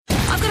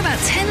I've got about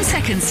 10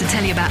 seconds to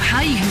tell you about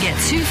how you can get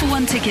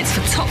 2-for-1 tickets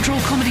for top draw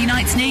comedy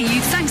nights near you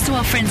thanks to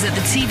our friends at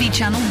the TV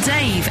channel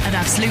Dave at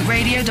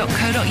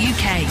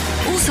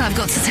absoluteradio.co.uk. Also, I've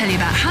got to tell you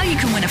about how you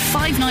can win a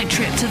 5-night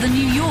trip to the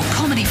New York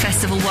Comedy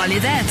Festival while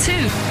you're there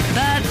too.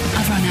 But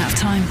I've run out of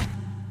time.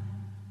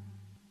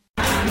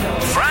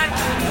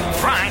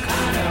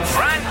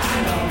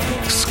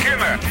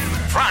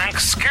 Frank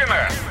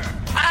Skinner.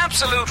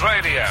 Absolute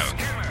Radio.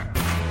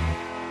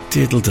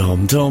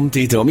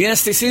 Diddle-dom-dom-dee-dom.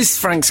 Yes, this is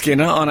Frank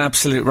Skinner on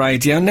Absolute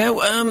Radio. Now,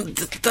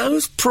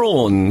 those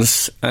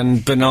prawns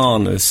and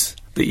bananas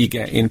that you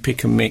get in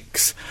Pick and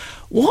Mix,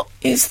 what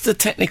is the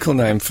technical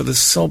name for the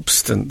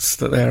substance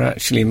that they're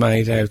actually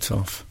made out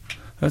of?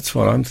 That's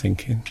what I'm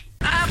thinking.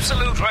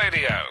 Absolute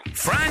Radio.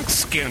 Frank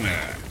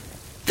Skinner.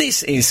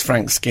 This is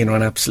Frank Skinner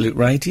on Absolute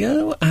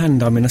Radio,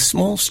 and I'm in a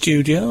small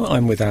studio.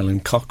 I'm with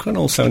Alun Cochrane,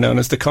 also known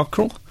as the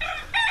Cockerel.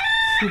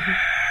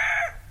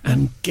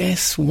 And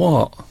guess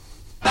what?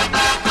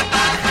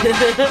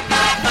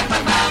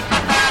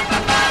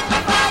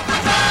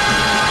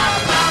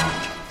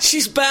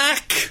 She's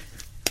back!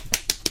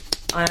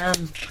 I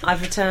am.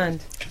 I've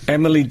returned.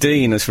 Emily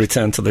Dean has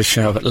returned to the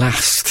show at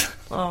last.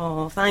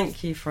 Oh,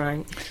 thank you,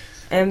 Frank.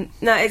 No,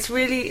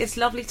 it's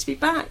lovely to be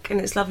back, and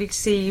it's lovely to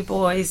see you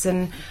boys,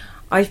 and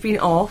I've been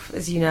off,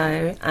 as you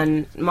know,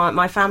 and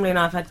my family and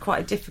I have had quite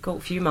a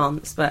difficult few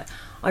months, but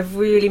I've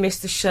really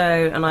missed the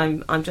show, and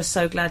I'm just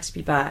so glad to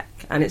be back,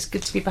 and it's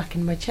good to be back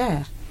in my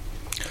chair.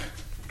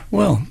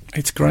 Well,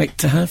 it's great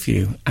to have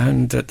you,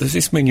 and does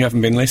this mean you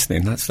haven't been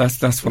listening?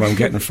 That's what I'm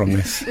getting from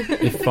this.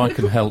 If I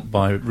can help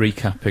by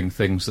recapping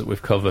things that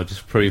we've covered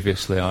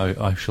previously,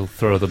 I shall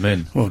throw them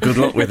in. Well, good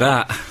luck with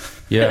that.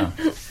 Yeah.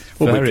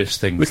 Well, various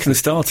things. We can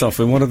start off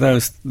with one of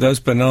those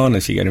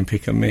bananas you get in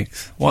Pick and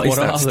Mix. What is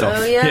that stuff?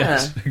 Oh, yeah.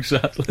 Yes,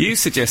 exactly. You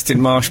suggested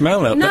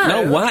marshmallow, but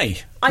no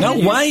way. No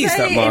way is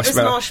that marshmallow. It was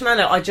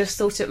marshmallow. I just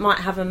thought it might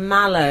have a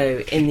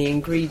mallow in the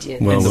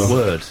ingredient. Well, in the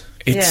word.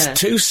 It's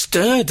too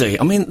sturdy.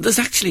 I mean, there's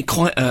actually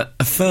quite a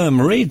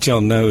firm ridge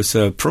on those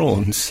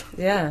prawns.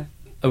 Yeah.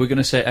 Are we going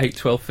to say 8,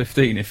 12,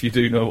 15 if you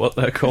do know what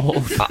they're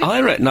called?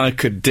 I reckon I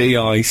could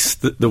de-ice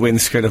the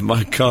windscreen of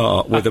my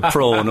car with a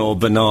prawn or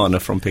banana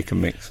from Pick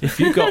and Mix. If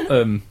you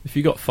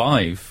got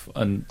 5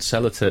 and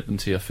sellotape them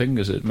to your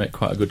fingers, it'd make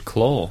quite a good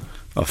claw.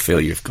 I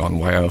feel you've gone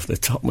way over the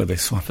top with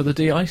this one. For the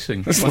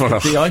de-icing. That's like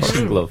what a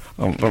de-icing glove.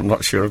 I'm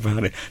not sure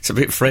about it. It's a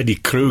bit Freddy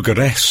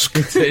Krueger-esque.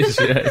 It is,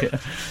 yeah.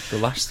 The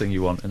last thing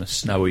you want in a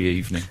snowy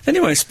evening.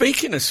 Anyway,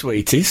 speaking of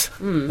sweeties,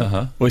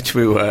 which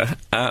we were,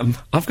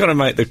 I've got a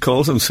mate that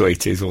calls them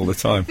sweeties all the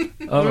time.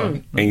 Oh,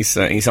 right.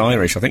 He's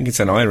Irish. I think it's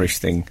an Irish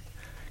thing.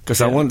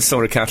 Because I once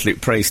saw a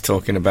Catholic priest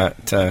talking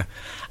about...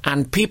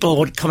 and people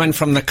would come in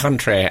from the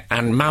country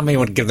and Mummy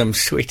would give them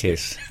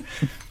sweeties.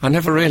 I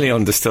never really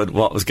understood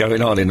what was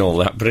going on in all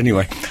that, but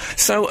anyway.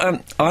 So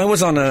I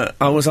was on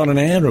an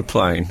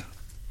aeroplane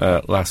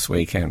last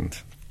weekend.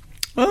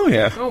 Oh,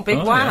 yeah. Oh, big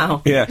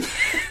wow. Yeah.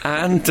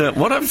 And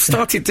what I've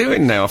started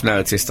doing now, I've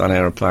noticed on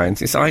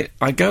aeroplanes, is I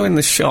go in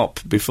the shop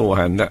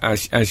beforehand,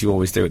 as you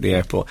always do at the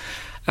airport,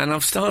 and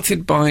I've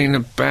started buying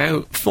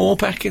about 4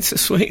 packets of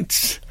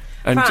sweets.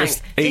 And Frank,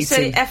 just eating. Just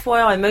so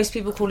FYI, most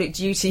people call it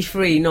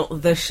duty-free,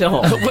 not the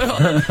shop.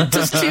 Well,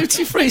 does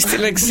duty-free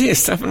still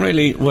exist? I haven't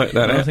really worked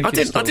that out. I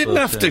didn't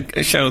have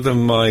to show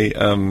them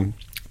my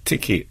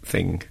ticket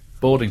thing.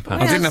 Boarding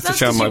pass. I didn't have to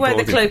show my boarding. You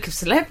wear the cloak of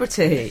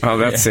celebrity. Oh,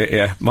 that's it,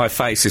 yeah. My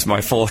face is my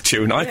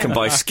fortune. I can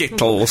buy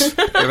Skittles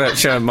without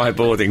showing my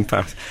boarding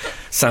pass.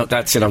 So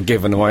that's it, I've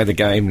given away the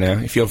game now.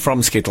 If you're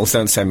from Skittles,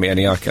 don't send me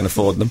any, I can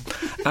afford them.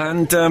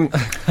 And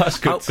that's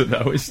good to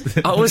know, isn't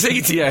it? I was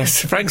eating,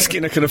 yes. Frank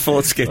Skinner can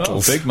afford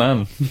Skittles. Oh, big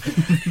man.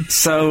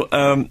 So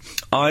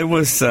I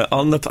was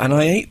and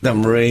I eat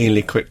them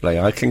really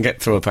quickly. I can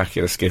get through a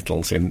packet of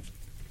Skittles in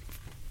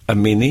a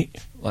minute.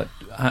 Like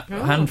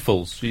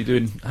handfuls? Are you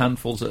doing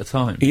handfuls at a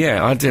time?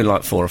 Yeah, I do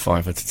like 4 or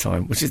 5 at a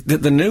time. Which is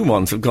the new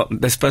ones have got.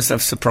 They're supposed to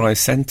have surprise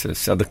centres,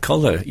 so the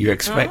colour you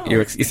expect.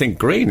 You think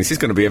green. This is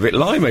going to be a bit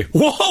limey.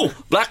 Whoa,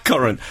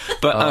 blackcurrant.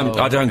 But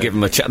I don't give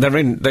them a chance.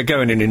 They're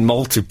going in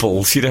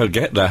multiples. You don't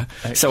get that.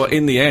 Excellent. So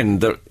in the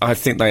end, I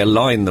think they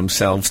align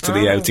themselves to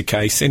the outer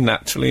casing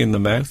naturally in the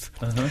mouth.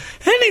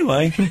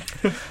 Anyway,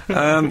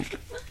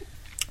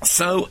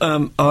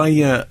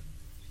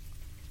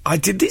 I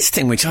did this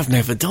thing which I've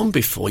never done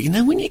before. You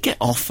know, when you get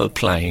off a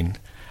plane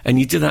and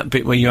you do that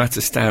bit where you have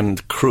to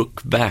stand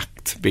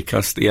crook-backed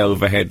because the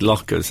overhead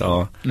lockers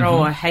are...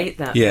 Oh, I hate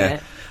that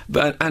bit.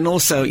 And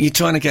also, you're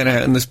trying to get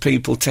out and there's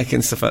people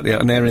taking stuff out there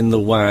and they're in the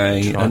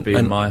way. Try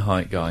being my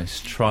height, guys.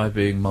 Try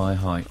being my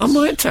height. I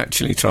might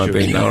actually try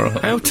being...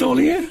 How tall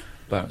are you?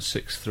 About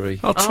 6'3".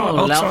 I'll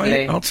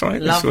try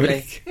it this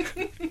week.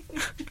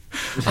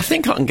 I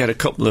think I can get a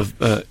couple of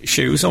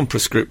shoes on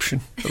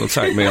prescription that'll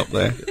take me up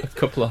there. A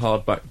couple of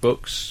hardback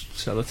books,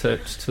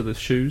 sellotapes to the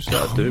shoes.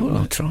 That'll do.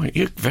 I'll try.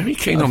 You're very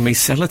keen on me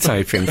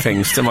sellotaping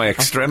things to my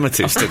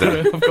extremities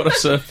today. I've got a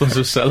surplus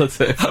of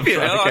sellotape. Have you?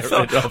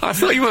 I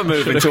thought you were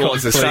moving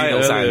towards the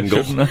sales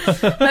angle.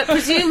 But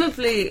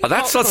presumably...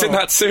 That's what's in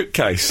that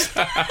suitcase.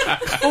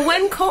 Well,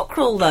 when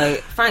Cochrane, though,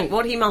 Frank,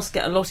 what he must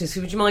get a lot is...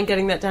 Would you mind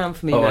getting that down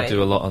for me, Oh, mate? I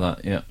do a lot of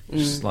that, yeah.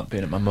 Just like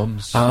being at my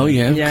mum's. Oh,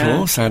 yeah, of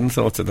course. I hadn't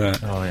thought of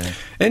that. Oh, yeah.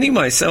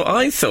 Anyway, so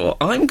I thought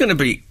I'm going to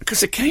be...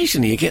 Because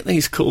occasionally you get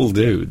these cool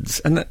dudes,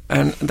 and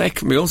they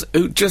can be also...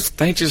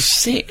 They just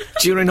sit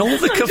during all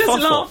the kerfuffle. I'm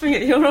just laughing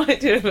at your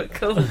idea of a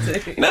cool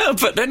dude. No,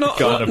 but they're not...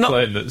 Guy on a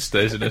plane that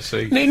stays in a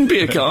seat. Needn't be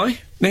a guy.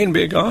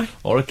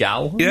 Or a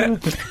gal. Yeah.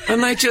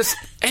 And they just...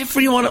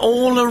 Everyone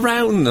all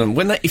around them,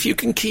 if you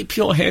can keep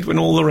your head when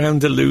all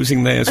around are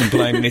losing theirs and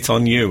blaming it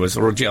on you, as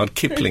Rudyard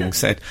Kipling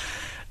said,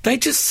 they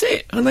just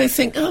sit and they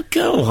think, oh,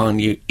 go on,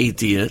 you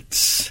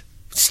idiots.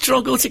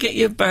 Struggle to get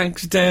your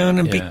bags down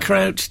and be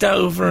crouched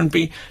over and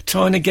be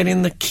trying to get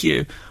in the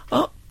queue.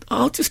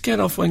 I'll just get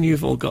off when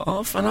you've all got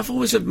off. And I've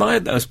always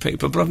admired those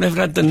people, but I've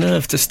never had the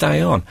nerve to stay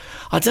on.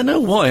 I don't know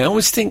why. I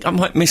always think I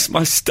might miss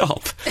my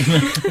stop.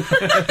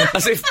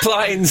 As if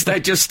planes, they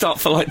just stop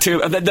for like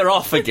 2... And then they're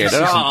off again. This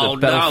isn't the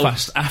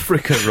Belfast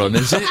Africa run,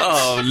 is it?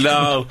 Oh,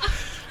 no.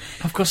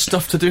 I've got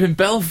stuff to do in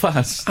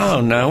Belfast. Oh,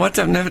 no. I've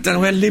never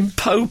done where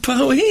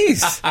Limpopo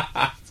is.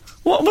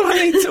 What will I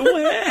need to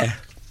wear?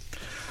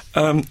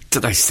 Do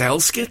they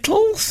sell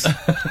Skittles?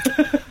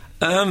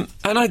 And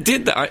I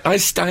did that. I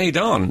stayed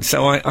on.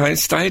 So I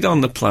stayed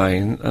on the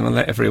plane and I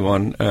let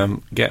everyone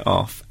get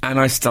off. And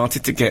I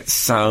started to get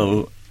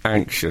so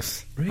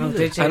anxious. Really? Oh,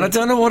 did you? And I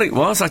don't know what it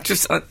was.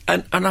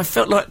 And I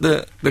felt like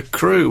the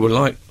crew were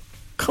like,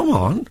 come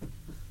on,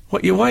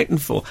 what are you waiting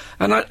for?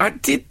 And I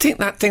did think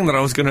that thing that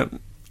I was going to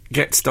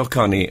get stuck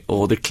on it,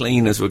 or the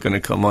cleaners were going to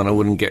come on, I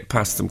wouldn't get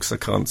past them because I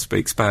can't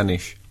speak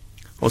Spanish,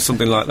 or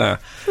something like that.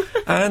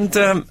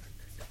 And...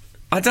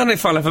 I don't know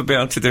if I'll ever be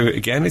able to do it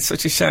again. It's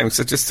such a shame, because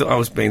I just thought I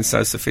was being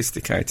so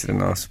sophisticated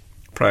and I was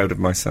proud of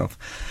myself.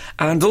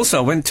 And also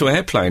I went to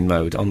airplane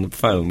mode on the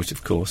phone, which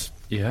of course...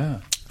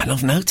 Yeah. And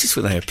I've noticed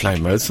with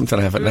airplane mode, something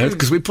I haven't noticed,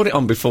 because we put it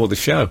on before the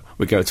show,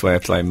 we go to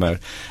airplane mode.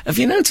 Have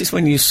you noticed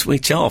when you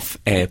switch off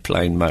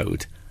airplane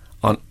mode,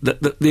 on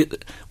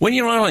when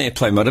you're on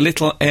airplane mode, a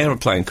little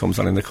aeroplane comes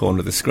on in the corner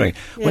of the screen.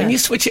 Yeah. When you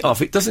switch it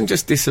off, it doesn't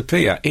just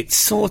disappear, it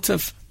sort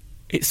of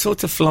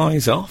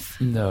flies off.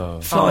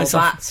 No. Flies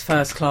off. That's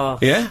first class.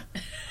 Yeah?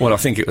 Well, I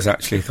think it was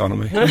actually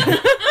economy.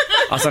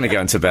 I was only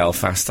going to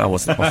Belfast. I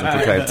wasn't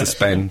prepared to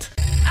spend.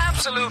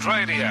 Absolute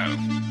Radio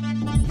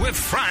with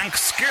Frank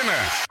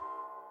Skinner.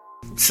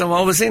 So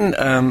I was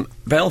in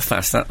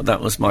Belfast.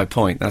 That was my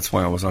point. That's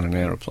why I was on an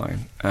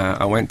aeroplane.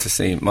 I went to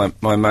see...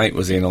 My mate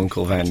was in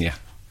Uncle Vanya.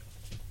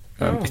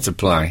 It's a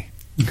play.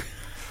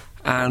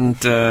 And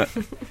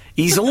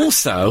he's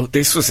also,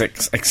 this was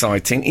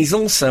exciting, he's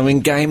also in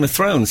Game of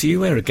Thrones. Are you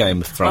aware of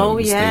Game of Thrones? Oh,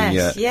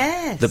 yes,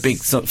 yes. The big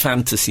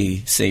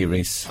fantasy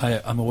series.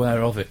 I'm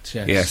aware of it,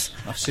 yes. Yes.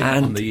 I've seen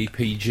it on the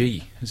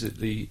EPG.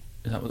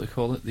 Is that what they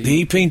call it?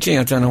 The EPG?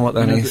 I don't know what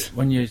that is.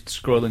 When you're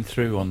scrolling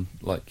through on,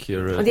 like,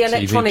 your the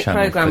electronic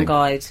programme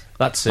guide.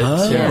 That's it,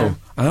 oh. yeah.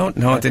 Oh,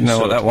 no, I didn't know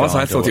what that was.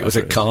 I thought it was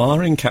a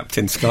car in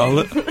Captain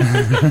Scarlet.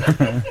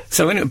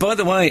 So, anyway, by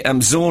the way,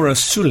 Zora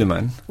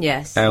Suleiman,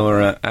 yes,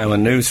 our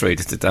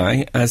newsreader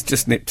today, has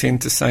just nipped in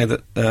to say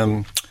that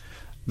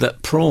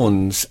that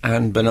prawns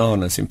and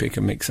bananas in Pick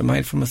and Mix are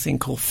made from a thing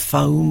called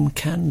foam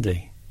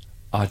candy.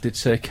 I did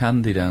say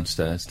candy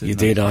downstairs, didn't I? You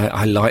did.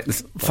 I like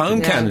this. Foam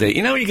candy.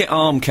 You know when you get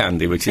arm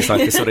candy, which is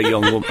like a sort of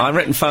young woman? I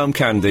reckon foam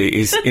candy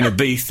is in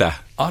Ibiza.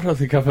 I don't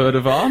think I've heard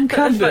of arm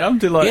candy. I'm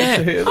delighted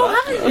to hear that.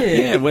 Oh, haven't you?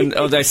 Yeah, when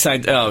they say,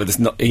 there's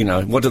not,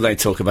 what do they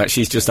talk about?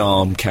 She's just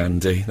arm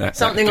candy.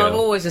 Something that I've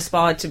always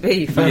aspired to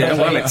be.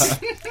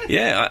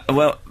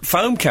 Well,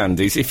 foam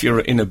candies, if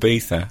you're in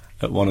Ibiza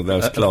at one of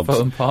those clubs.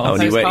 And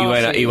he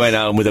went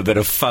home with a bit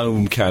of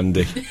foam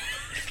candy.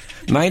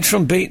 Made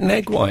from beaten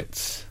egg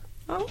whites.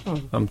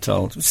 Oh. I'm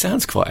told. It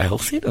sounds quite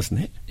healthy, doesn't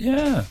it?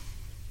 Yeah.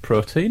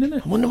 Protein in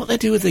it. I wonder what they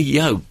do with the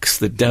yolks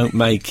that don't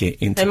make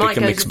it into Pick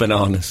and Mix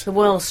bananas. The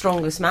world's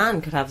strongest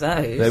man could have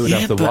those. They would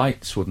have the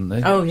whites, wouldn't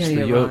they? Oh, yeah, it's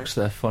the yolks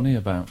they're funny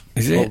about.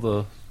 Is it?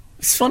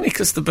 It's funny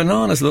because the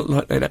bananas look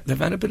like they've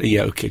had a bit of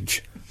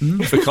yolkage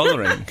for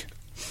colouring.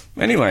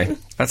 Anyway,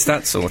 that's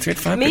that sorted.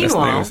 Fabulous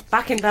Meanwhile, news.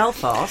 back in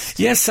Belfast...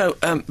 Yeah, so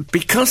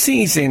because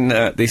he's in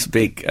this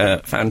big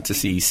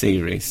fantasy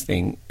series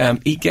thing,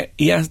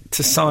 he has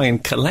to sign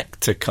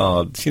collector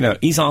cards.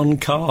 He's on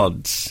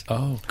cards.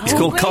 Oh. He's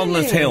called really?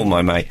 Conleth Hill,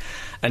 my mate,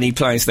 and he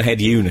plays the head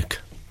eunuch.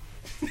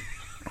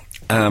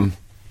 No,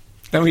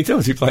 he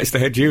does. He plays the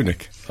head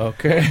eunuch.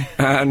 Okay.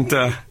 And,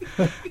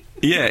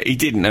 he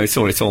didn't know. It's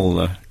all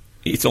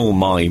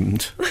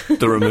mimed,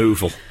 the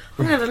removal.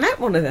 I've never met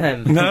one of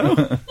them.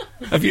 No?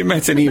 Have you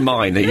met any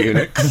minor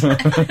eunuchs?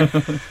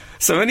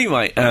 So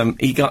anyway,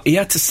 he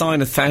had to sign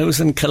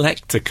 1,000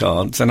 collector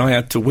cards, and I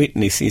had to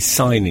witness his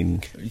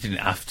signing. You didn't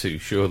have to,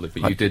 surely,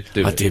 but you did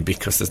do it. I did,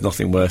 because there's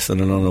nothing worse than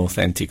an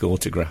unauthentic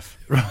autograph.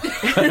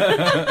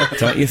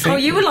 Don't you think? Oh,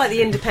 you were like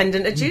the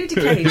independent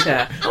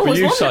adjudicator. I Were was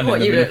you wondering signing what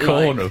them you in a looked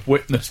like. corner,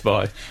 witnessed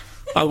by?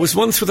 I was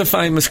once with a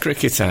famous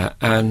cricketer,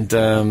 and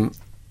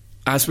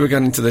as we were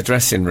going into the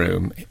dressing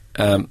room,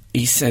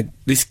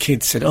 this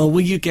kid said, "Oh,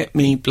 will you get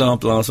me blah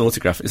blah's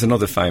autograph?" It's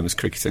another famous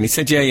cricketer, and he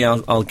said, "Yeah,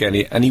 I'll get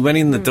it." And he went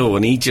in the door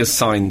and he just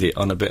signed it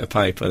on a bit of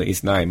paper,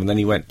 his name, and then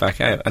he went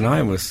back out. And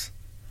I was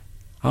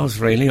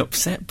really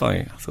upset by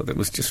it. I thought it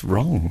was just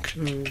wrong.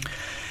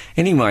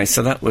 Anyway,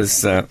 so that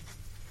was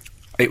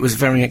it was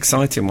very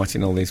exciting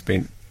watching all these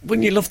being.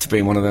 Wouldn't you love to be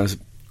in one of those?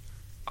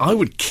 I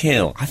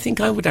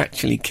think I would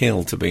actually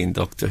kill to be in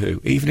Doctor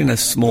Who, even in a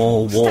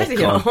small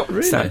walk-on.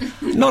 Really?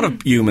 Not a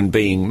human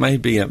being,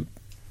 maybe a...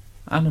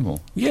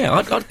 Animal? Yeah,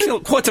 I'd kill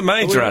quite a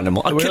major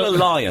animal. I'd kill a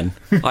lion.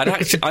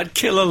 I'd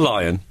kill a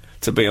lion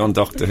to be on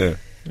Doctor Who.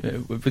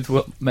 With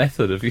what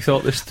method? Have you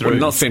thought this through? Well,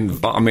 nothing,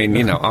 but I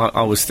mean,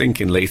 I was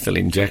thinking lethal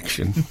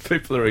injection.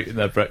 People are eating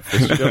their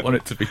breakfast. You don't want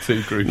it to be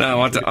too gruesome.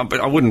 No,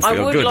 I wouldn't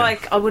feel good.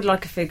 I would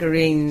like a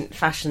figurine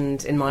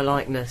fashioned in my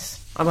likeness.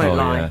 I won't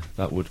lie. Yeah,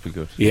 that would be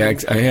good. Yeah,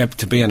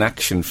 to be an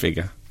action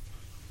figure.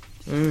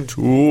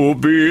 To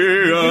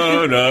be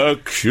an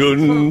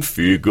action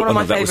figure. One of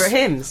my favourite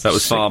hymns. That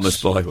was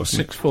Farmer's Boy,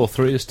 wasn't it?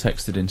 643 has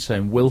texted in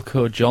saying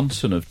Wilco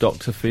Johnson of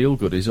Dr.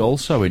 Feelgood is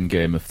also in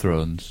Game of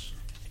Thrones.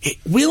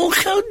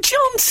 Wilco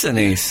Johnson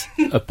is?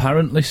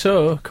 Apparently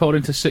so,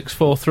 according to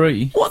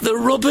 643. What, the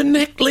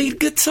rubberneck lead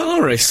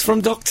guitarist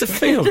from Dr.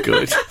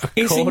 Feelgood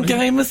is in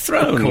Game of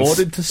Thrones?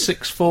 According to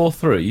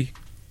 643...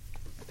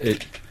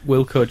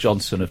 Wilco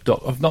Johnson of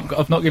I've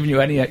not given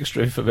you any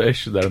extra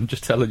information there. I'm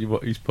just telling you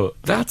what he's put.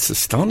 That's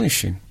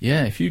astonishing.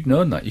 Yeah, if you'd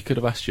known that, you could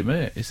have asked your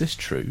mate. Is this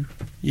true?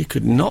 You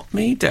could knock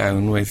me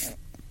down with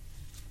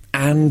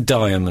Anne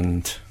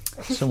Diamond.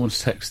 Someone's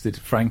texted,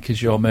 Frank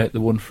is your mate, the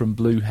one from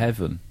Blue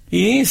Heaven.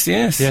 He is,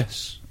 yes.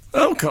 Yes.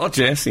 Oh God,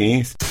 yes, he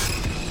is.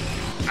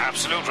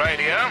 Absolute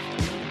Radio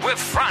with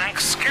Frank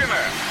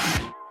Skinner.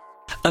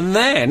 And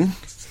then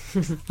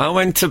I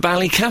went to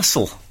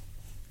Ballycastle.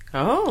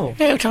 Oh.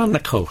 Out on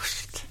the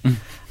coast.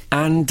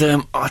 And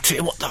I'll tell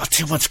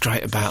you what's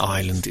great about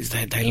Ireland is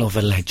they love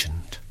a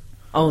legend.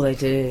 Oh, they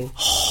do.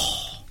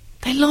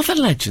 They love a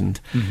legend.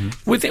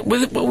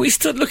 Mm-hmm. We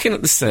stood looking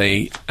at the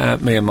sea,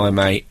 me and my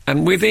mate,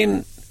 and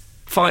within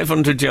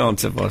 500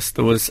 yards of us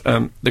there was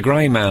the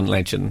Grey Man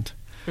legend,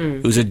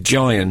 who's a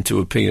giant who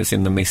appears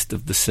in the mist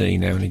of the sea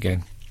now and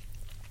again.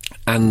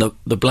 And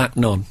the Black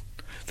Nun.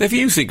 They've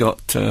usually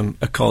got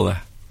a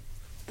collar.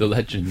 The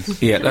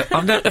legends. Yeah,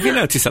 have you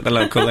noticed that, the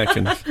local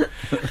legends?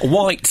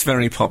 White's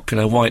very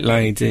popular, White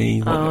Lady,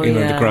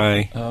 the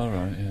grey. Oh,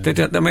 right,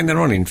 yeah. They're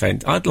on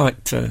invent. I'd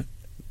like to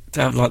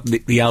have, like,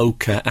 the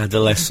ochre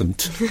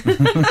adolescent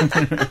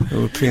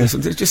who appears,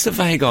 just a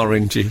vague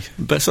orangey,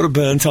 but sort of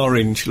burnt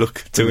orange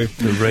look to him.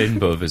 The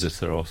rainbow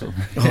visitor or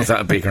something. Oh,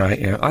 that'd be great,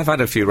 yeah. I've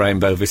had a few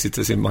rainbow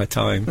visitors in my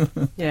time.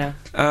 Yeah.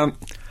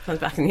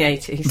 Back in the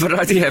 80s. But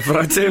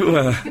I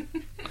do,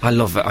 I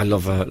love it. I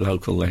love a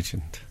local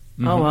legend.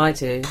 Mm-hmm. Oh, I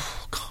do.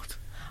 Oh, God.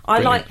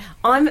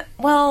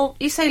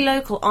 You say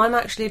local, I'm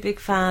actually a big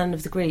fan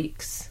of the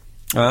Greeks.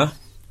 Well,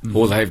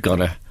 they've got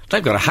a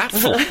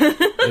hatful.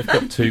 They've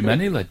got too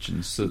many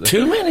legends.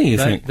 Too many, you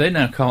think? They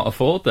now can't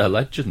afford their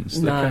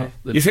legends. No.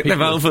 You think they've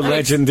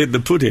over-legended the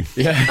pudding?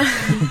 Yeah.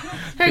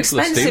 They're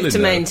expensive to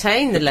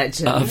maintain, the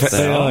legends. I bet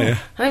they are, yeah.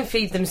 I don't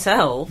feed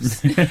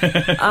themselves.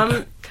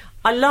 I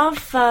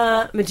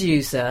love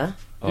Medusa.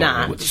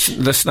 Nat. The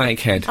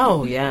snakehead.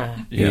 Oh, yeah.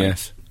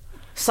 Yes.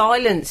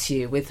 Silence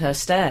you with her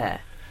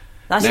stare.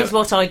 That is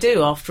what I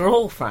do, after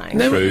all,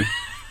 Frank. True.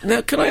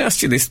 Now, can I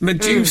ask you this?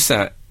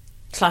 Medusa...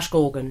 Slash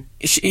Gorgon.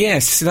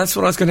 Yes, that's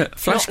what I was going to...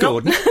 Flash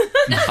Gordon?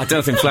 I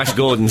don't think Flash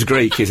Gordon's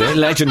Greek, is it?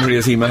 Legendary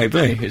as he may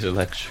be. He's a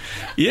legend.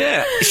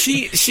 Yeah,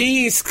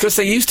 she's... Because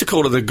they used to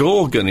call her the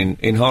Gorgon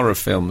in horror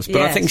films,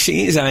 but I think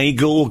she is a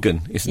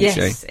Gorgon, isn't she?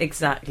 Yes,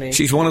 exactly.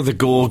 She's one of the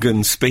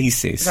Gorgon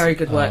species. Very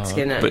good work,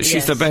 Skinner. But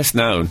she's the best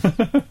known.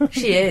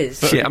 She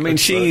is.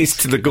 She is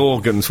to the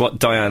Gorgons what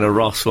Diana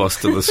Ross was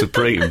to the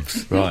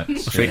Supremes. Right. I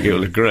think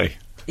you'll agree.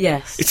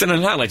 Yes. It's an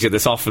analogy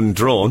that's often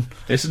drawn.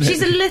 Isn't it?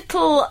 She's a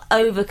little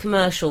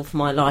over-commercial for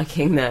my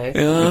liking, though.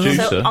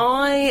 Medusa. So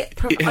I'll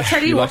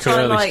tell you what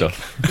I like.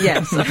 Stuff.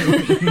 Yes.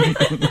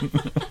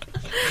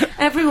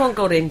 Everyone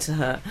got into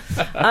her.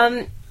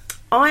 I'm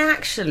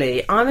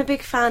a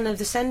big fan of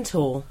the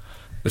Centaur.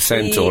 The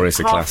Centaur is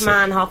a classic. Half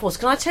man, half horse.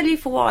 Can I tell you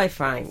for why,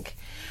 Frank?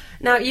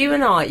 Now, you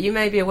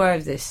may be aware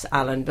of this,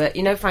 Alan, but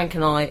Frank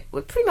and I,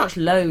 we pretty much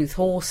loathe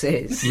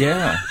horses.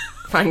 Yeah.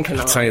 Frank and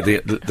I'll tell you,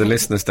 the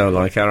listeners don't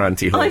like our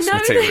anti-horse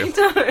material. They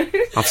don't.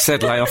 I've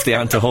said lay off the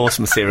anti-horse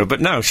material,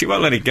 but no, she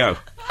won't let it go.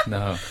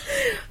 No.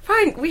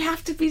 Frank, we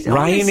have to be honest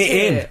Rein it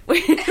here. in.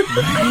 Rein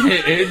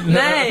it in.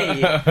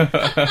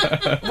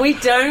 Nay. We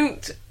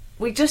don't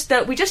we just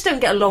don't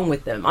get along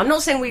with them. I'm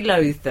not saying we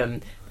loathe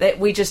them. That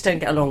we just don't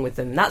get along with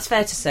them. That's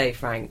fair to say,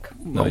 Frank.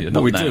 No, you're No,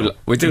 not.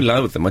 we do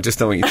loathe them. I just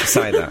don't want you to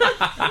say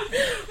that.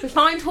 We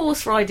find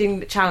horse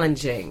riding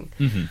challenging.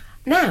 Mm-hmm.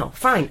 Now,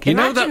 Frank, You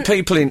know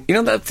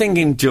imagine... that thing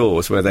in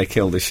Jaws where they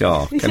kill the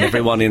shark and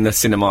everyone in the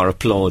cinema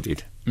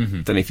applauded?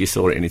 Mm-hmm. Then if you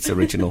saw it in its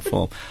original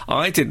form.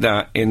 I did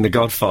that in The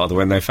Godfather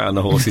when they found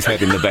the horse's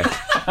head in the bed.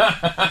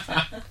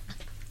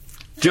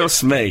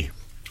 Just me.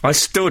 I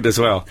stood as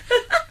well.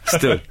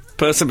 Stood.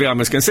 Person behind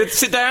me was going,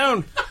 sit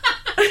down!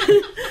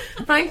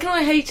 Frank and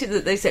I hated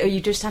that they say, you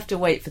just have to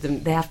wait for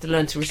them. They have to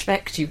learn to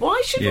respect you.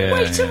 Why should we Yeah,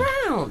 wait yeah.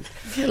 around?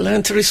 You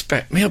learn to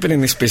respect me. I've been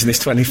in this business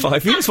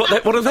 25 years.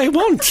 What do they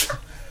want?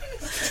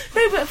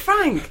 No, but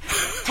Frank,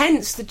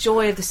 hence the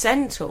joy of the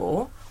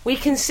centaur. We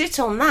can sit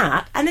on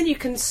that, and then you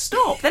can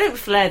stop. They don't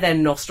flare their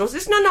nostrils.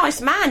 It's no nice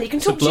man. You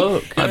can talk to you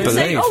bloke, I and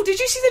say, believe. "Oh, did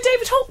you see the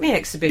David Hockney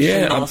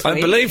exhibition Yeah, last I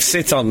week?" believe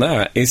sit on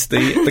that is the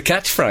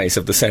catchphrase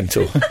of the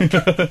centaur.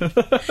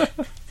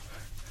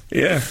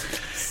 Yeah.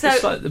 So,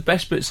 It's like the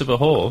best bits of a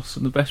horse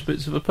and the best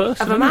bits of a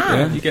person. Of a isn't it?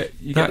 man. You get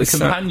That the is so-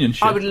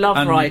 companionship. I would love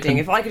and you riding. can-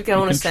 If I could go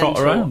you on a can trot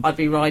centaur, around. I'd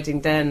be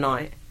riding day and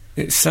night.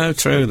 It's so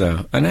true,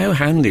 though. And how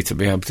handy to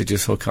be able to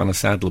just hook on a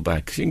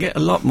saddlebag, because you can get a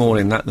lot more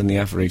in that than the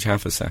average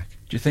haversack.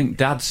 Do you think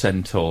dad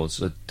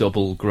centaurs are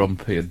double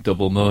grumpy and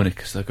double moany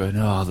because they're going,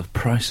 the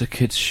price of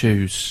kids'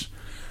 shoes?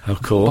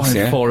 Of course, Buying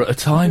yeah. 4 at a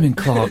time in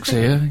Clark's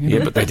here. You know?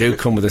 Yeah, but they do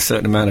come with a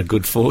certain amount of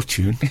good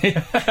fortune.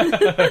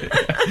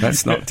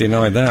 Let's not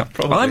deny that.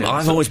 Probably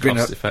I've always been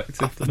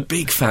cost-effective, a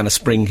big fan of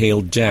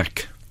Spring-Heeled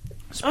Jack.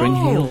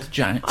 Spring-heeled Oh.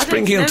 Jack. I don't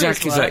Spring-Heeled know Jack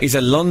his work. is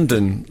a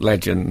London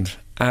legend,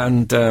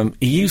 and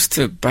he used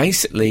to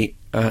basically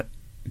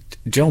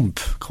jump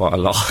quite a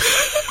lot.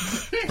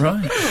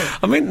 Right.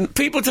 I mean,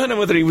 people don't know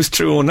whether he was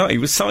true or not. He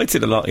was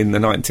cited a lot in the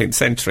 19th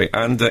century,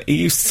 and he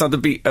used to sort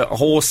of be a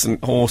horse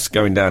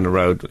going down the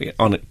road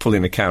on it,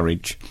 pulling a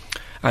carriage,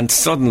 and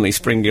suddenly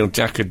Spring-Heeled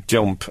Jack would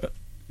jump,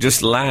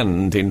 just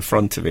land in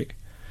front of it,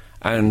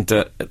 and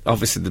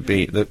obviously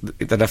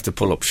they'd have to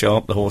pull up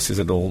sharp. The horses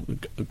would all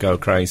go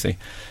crazy,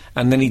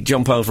 and then he'd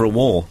jump over a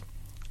wall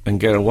and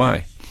get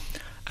away.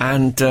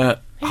 And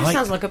He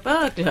sounds like a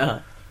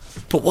burglar.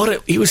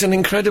 But he was an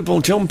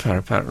incredible jumper,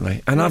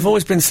 apparently. And I've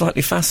always been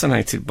slightly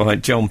fascinated by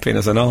jumping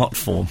as an art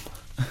form.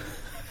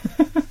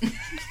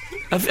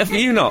 have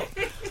you not?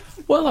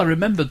 Well, I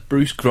remember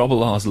Bruce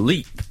Grobbelaar's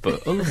Leap,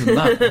 but other than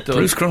that, I don't...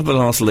 Bruce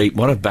Grobbelaar's Leap,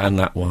 what a band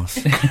that was.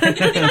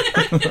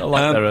 I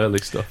like their early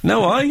stuff.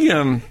 No,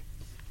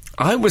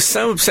 I was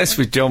so obsessed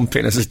with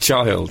jumping as a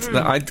child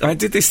that I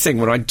did this thing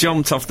where I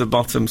jumped off the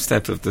bottom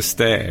step of the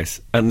stairs,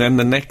 and then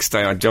the next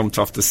day I jumped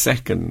off the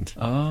second.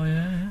 Oh,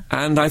 yeah.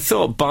 And I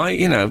thought,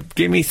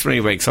 give me 3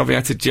 weeks, I'll be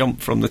able to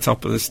jump from the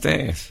top of the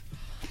stairs.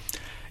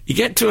 You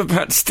get to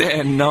about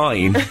stair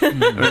 9,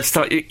 and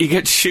you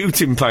get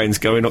shooting pains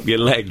going up your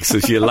legs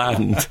as you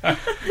land.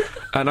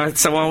 And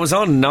so I was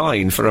on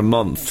 9 for a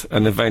month,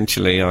 and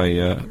eventually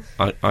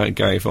I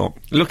gave up.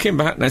 Looking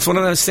back now, it's one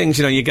of those things,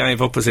 you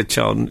gave up as a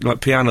child,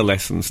 like piano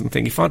lessons, and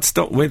think, if I'd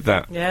stuck with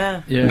that,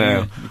 Yeah. Yeah, no,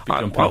 you'd be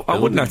jumping off I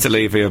wouldn't have buildings. to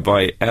leave here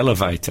by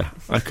elevator.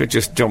 I could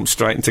just jump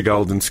straight into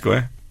Golden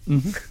Square.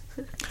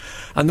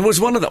 And there was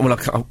one of them.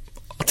 Well,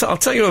 I'll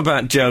tell you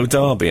about Joe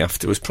Darby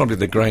afterwards. Probably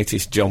the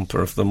greatest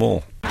jumper of them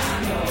all.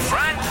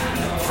 Frank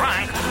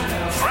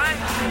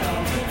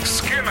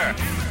Skinner.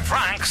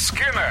 Frank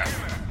Skinner.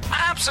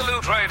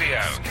 Absolute Radio.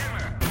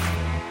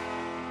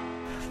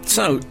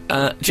 So,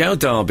 Joe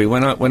Darby,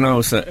 when I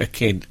was a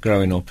kid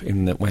growing up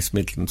in the West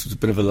Midlands, was a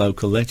bit of a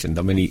local legend.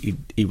 I mean,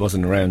 he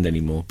wasn't around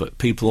anymore, but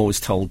people always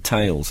told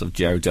tales of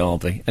Joe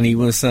Darby, and he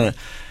was an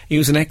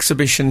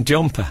exhibition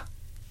jumper.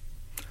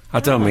 I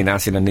don't mean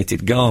as in a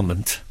knitted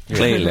garment,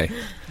 clearly,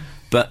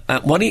 but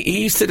when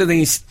he used to do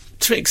these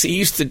tricks,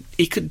 he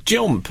could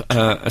jump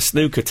a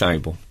snooker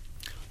table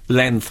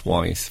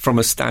lengthwise from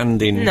a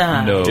standing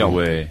No jump.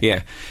 way.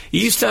 Yeah,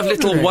 he used to have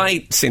little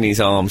weights in his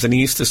arms, and he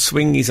used to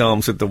swing his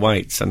arms with the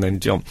weights and then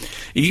jump.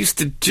 He used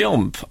to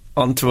jump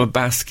onto a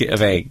basket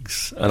of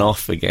eggs and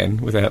off again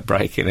without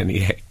breaking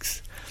any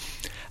eggs.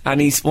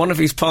 And one of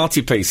his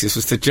party pieces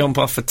was to jump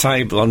off a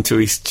table onto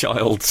his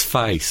child's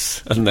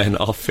face and then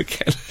off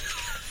again.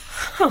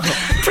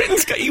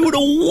 He would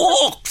have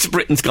walked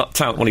Britain's Got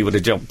Talent when he would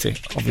have jumped it,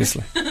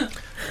 obviously.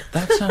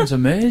 That sounds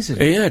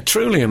amazing. Yeah,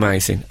 truly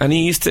amazing. And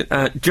he used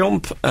to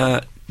jump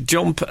at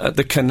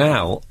the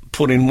canal,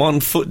 putting one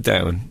foot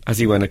down as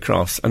he went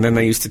across, and then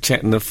they used to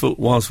check and the foot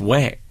was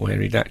wet where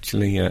he'd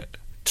actually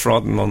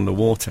trodden on the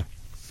water.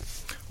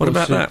 What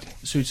about that?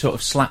 So he'd sort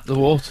of slap the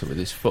water with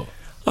his foot.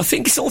 I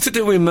think it's all to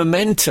do with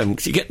momentum,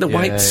 because you get the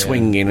weight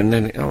swinging, and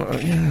then...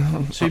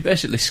 So he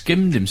basically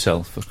skimmed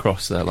himself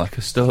across there like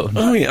a stone.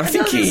 Oh, yeah, I That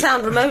think doesn't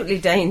sound remotely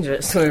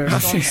dangerous or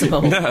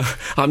irresponsible. No,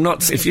 I'm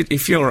not...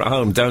 If you're at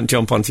home, don't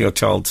jump onto your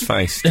child's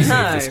face. Just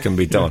No. This can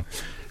be done.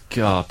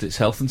 God, it's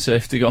health and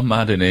safety gone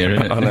mad in here,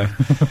 isn't it? I know.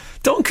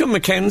 Duncan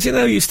Mackenzie,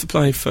 though, used to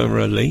play for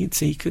Leeds.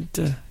 He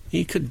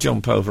could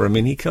jump over a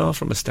minicar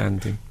from a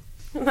standing.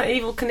 Like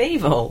Evil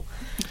Knievel.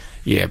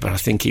 Yeah, but I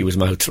think he was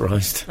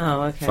motorised,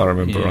 Oh, okay. if I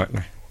remember Yeah.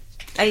 rightly.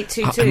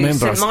 822. I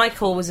remember St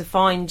Michael was a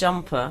fine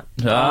jumper.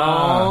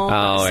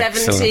 Oh,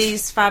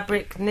 70s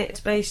fabric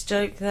knit-based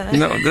joke there.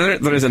 No,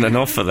 there isn't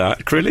enough for that.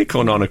 Acrylic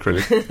or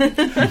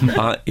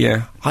non-acrylic?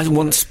 Yeah. I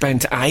once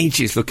spent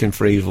ages looking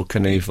for Evel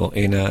Knievel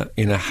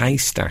in a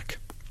haystack.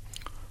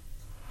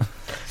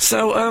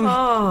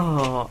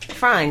 So,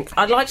 Frank,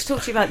 I'd like to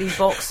talk to you about these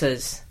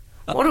boxers.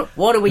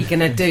 What are we going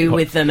to do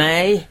with them,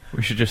 eh?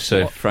 We should just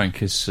say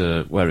Frank is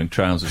wearing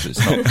trousers. It's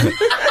not...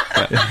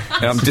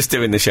 I'm just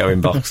doing the show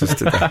in boxers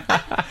today.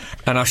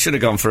 And I should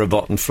have gone for a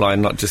bottom fly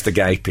and not just a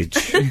gapage.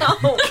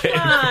 Oh,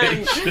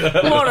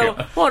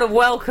 Frank! What a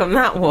welcome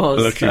that was.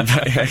 Looking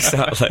back,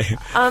 exactly.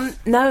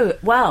 No,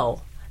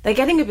 well, they're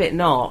getting a bit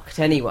knocked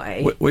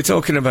anyway. We're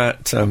talking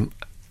about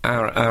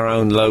our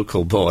own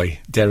local boy,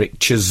 Derek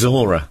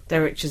Chisora.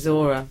 Derek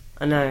Chisora,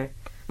 I know.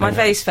 My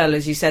face fell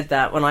as you said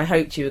that when I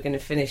hoped you were going to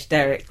finish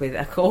Derek with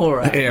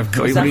Akora. Yeah, of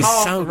course. He's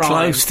so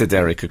close to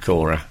Derek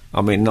Akora.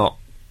 I mean, not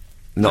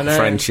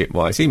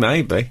friendship-wise. He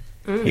may be.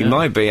 He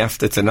might be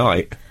after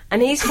tonight.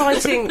 And he's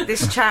fighting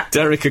this chap...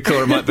 Derek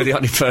Akora might be the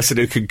only person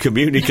who can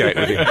communicate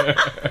with him.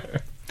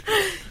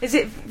 Is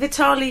it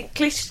Vitaly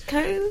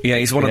Klitschko? Yeah,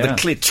 he's one of the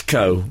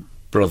Klitschko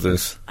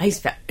brothers. Do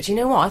you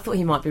know what? I thought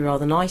he might be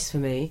rather nice for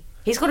me.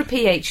 He's got a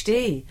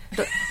PhD.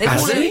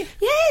 Has he?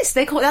 Yes,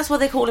 that's why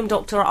they call him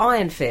Dr.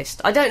 Iron Fist.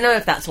 I don't know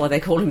if that's why they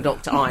call him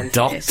Dr. Iron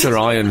Fist. Dr.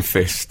 Iron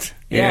Fist.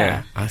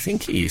 Yeah. I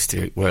think he used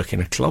to work in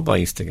a club I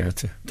used to go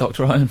to.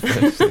 Dr. Iron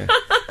Fist. Yeah.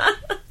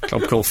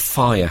 Club called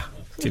Fire.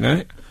 Do you know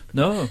it?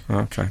 No.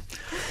 Okay.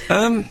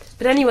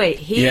 But anyway,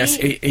 Yes,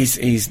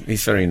 he's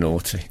very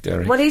naughty,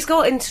 Derek. Well, he's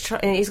got into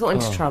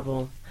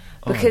trouble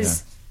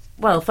because...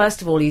 Well,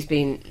 first of all, he's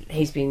been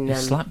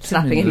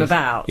slapping him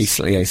about. He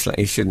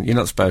shouldn't. You're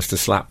not supposed to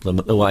slap them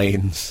at the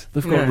weigh-ins.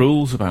 They've got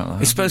rules about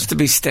that. It's supposed to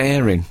be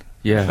staring.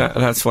 Yeah,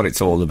 that's what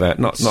it's all about.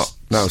 Not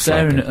staring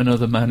slapping. at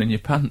another man in your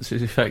pants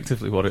is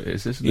effectively what it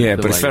is, isn't it? Yeah,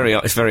 but it's very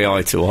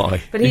eye to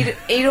eye. But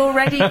he'd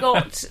already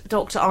got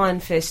Dr. Iron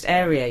Fist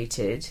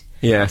aerated.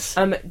 Yes.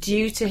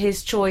 Due to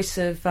his choice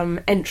of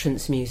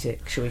entrance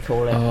music, shall we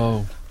call it?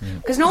 Oh.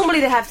 Because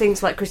normally they have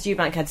things like Chris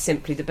Eubank had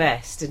Simply the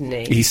Best, didn't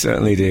he? He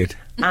certainly did.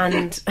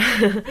 And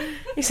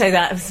you say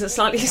that as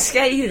slightly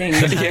scathing.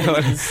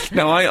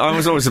 No, I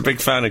was always a big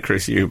fan of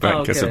Chris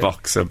Eubank as a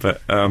boxer,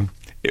 but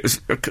it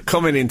was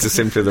coming into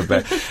Simply the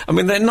Best. I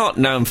mean, they're not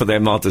known for their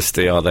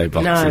modesty, are they,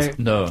 boxers?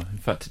 No. In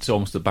fact, it's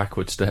almost a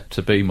backward step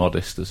to be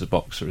modest as a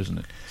boxer, isn't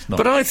it? It's not.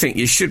 But I think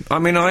you should... I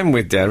mean, I'm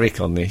with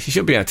Derek on this. You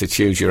should be able to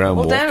choose your own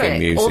walking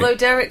music. Although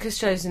Derek has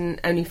chosen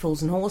Only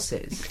Fools and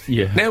Horses.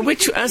 Yeah. Now,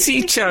 which... Has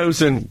he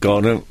chosen...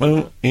 Got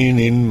a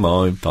in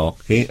my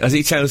pocket? Has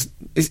he chosen...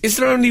 Is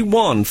there only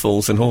one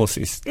Fools and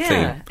Horses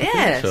theme?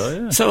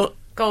 Yes. So...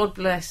 God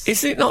bless.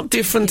 Is it not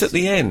different at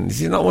the end?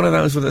 Is it not one of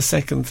those with a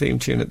second theme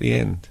tune at the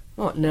end?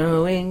 What,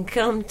 no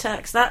income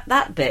tax?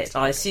 That bit,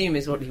 I assume,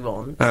 is what he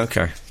wants.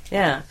 Okay.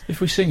 Yeah.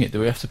 If we sing it,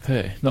 do we have to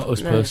pay? Not us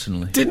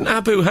personally. Didn't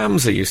Abu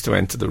Hamza used to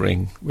enter the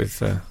ring with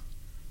to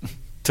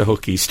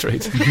Hookie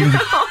Street?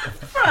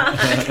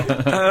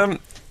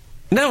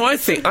 No, I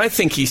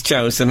think he's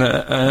chosen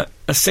a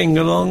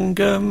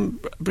sing-along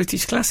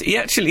British classic. He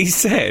actually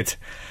said,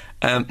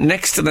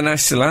 next to the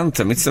national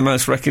anthem, it's the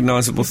most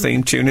recognisable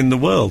theme tune in the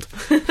world.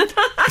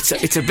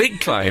 It's a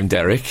big claim,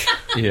 Derek.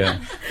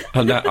 Yeah.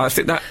 And I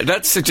think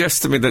that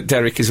suggests to me that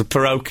Derek is a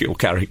parochial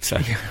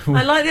character.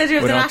 I like the idea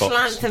of the national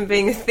anthem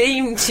being a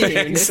theme tune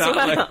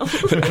exactly.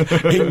 as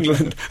well.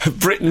 England,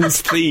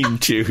 Britain's theme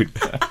tune.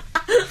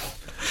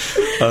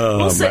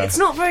 Also, it's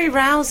not very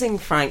rousing,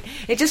 Frank.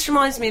 It just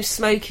reminds me of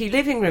smoky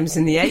living rooms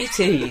in the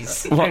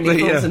 80s. Only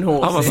Fools and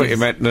Horses. I thought you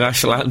meant the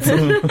national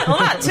anthem. Oh,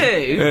 that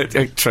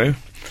too. True.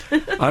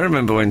 I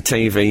remember when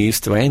TV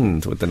used to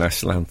end with the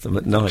national anthem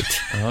at night.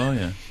 Oh,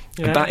 yeah.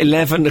 About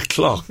 11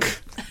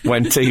 o'clock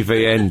when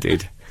TV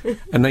ended.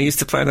 And they used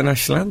to play the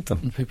national anthem.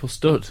 And people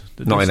stood.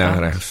 Not in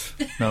our house.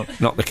 No.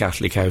 Not the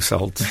Catholic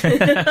households.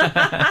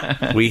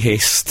 We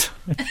hissed.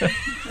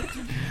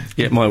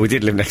 Yeah, we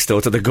did live next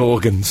door to the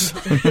Gorgons.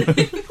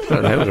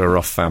 They were a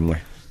rough family.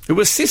 Who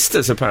were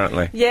sisters,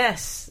 apparently.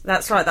 Yes,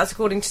 that's right. That's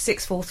according to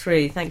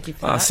 643. Thank you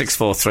for that.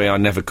 643, I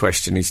never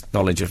question his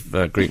knowledge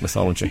of Greek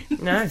mythology.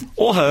 No.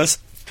 Or hers.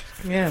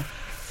 Yeah.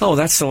 Oh,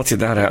 that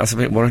sorted that out. I was a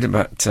bit worried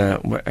about how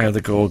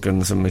the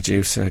Gorgons and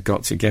Medusa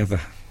got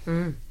together.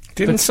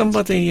 Didn't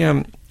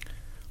somebody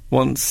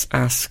once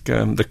ask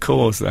the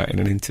cause that in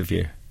an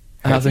interview?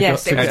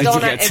 Yes,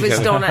 it was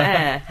Donna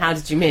Eyre. How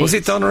did you meet? Was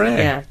it Donna Eyre?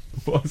 Yeah.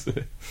 Was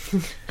it?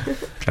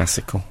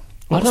 Classical.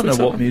 I don't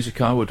know what music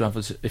I would have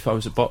if I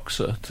was a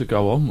boxer to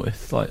go on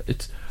with. Like,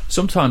 it's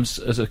sometimes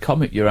as a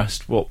comic you're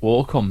asked what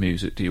walk-on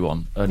music do you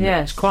want, and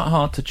it's quite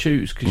hard to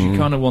choose because you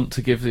kind of want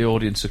to give the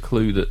audience a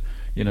clue that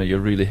you're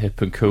really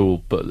hip and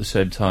cool, but at the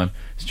same time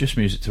it's just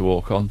music to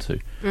walk on to.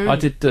 I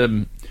did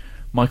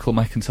Michael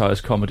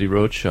McIntyre's Comedy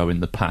Roadshow in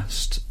the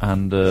past,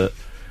 and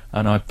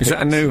And I picked... Is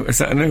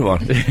that a new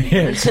one?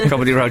 Yes.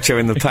 Comedy Roadshow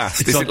in the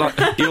past. Is it like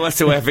you have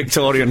to wear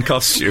Victorian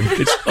costume?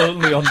 It's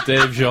only on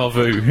Deja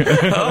Vu.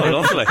 Oh,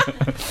 lovely.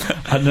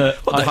 And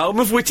the home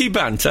of witty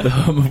banter. The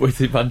home of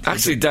witty banter.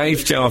 Actually,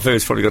 Deja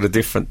Vu's probably got a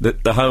different...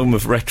 The home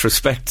of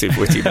retrospective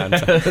witty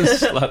banter.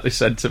 Slightly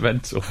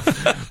sentimental.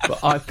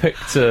 But I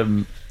picked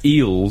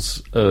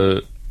Eels,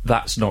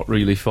 That's Not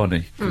Really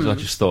Funny, because I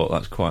just thought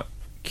that's quite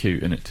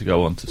cute in it to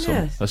go on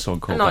to a song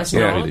called That's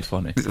Not Really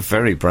Funny. It's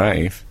very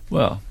brave.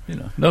 Well,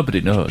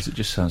 nobody knows. It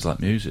just sounds like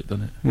music,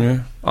 doesn't it?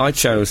 Yeah. I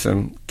chose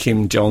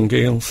Kim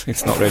Jong-il's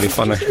It's Not Really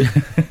Funny.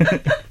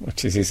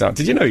 Which is his...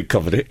 Did you know he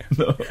covered it?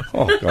 No.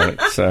 Oh, God,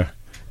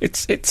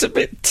 it's a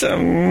bit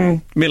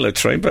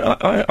military,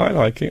 but I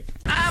like it.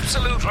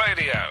 Absolute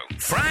Radio,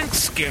 Frank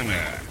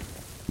Skinner.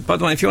 By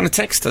the way, if you want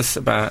to text us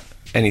about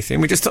anything,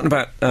 we're just talking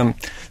about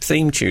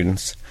theme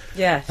tunes.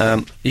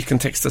 Yeah. You can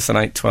text us on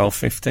 8 12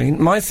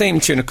 15. My theme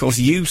tune, of course,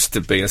 used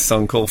to be a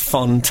song called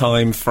Fun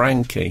Time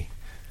Frankie.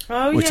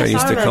 Oh, which yes, I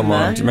used to come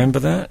on. Do you remember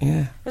that?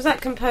 Yeah. Was that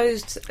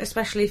composed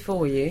especially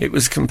for you? It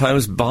was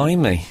composed by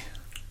me.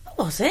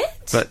 Was it?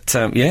 But,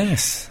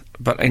 yes.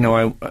 But,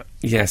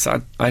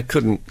 I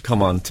couldn't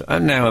come on to...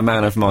 And now a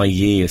man of my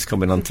years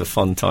coming on to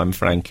Fun Time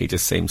Frankie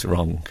just seems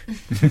wrong.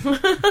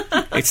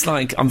 It's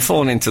like I'm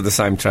falling into the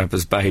same trap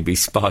as Baby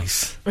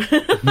Spice.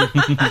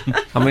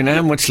 I mean,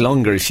 how much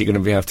longer is she going to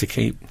be able to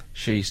keep...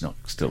 She's not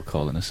still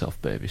calling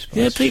herself Baby Spice.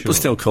 Yeah, people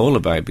still call her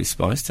Baby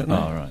Spice, don't they?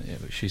 Oh, right, yeah,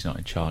 but she's not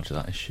in charge of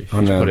that, is she? Oh,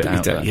 no,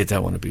 but you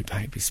don't want to be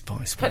Baby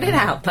Spice. Put it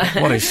out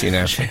there. What is she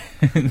now?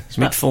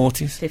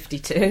 Mid-40s?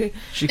 52.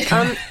 She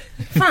can...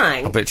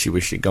 Frank, I bet she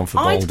wished she'd gone for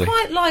Baldy. I'd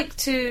quite like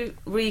to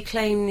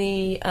reclaim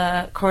the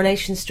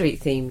Coronation Street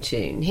theme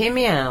tune. Hear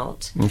me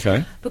out.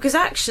 Okay. Because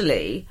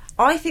actually,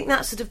 I think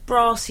that sort of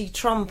brassy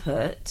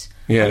trumpet...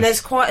 Yes. And there's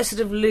quite a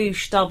sort of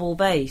louche double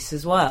bass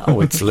as well. Oh,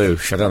 it's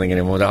louche. I don't think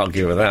anyone would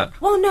argue with that.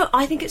 Well, no,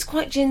 I think it's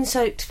quite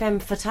gin-soaked femme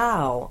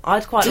fatale.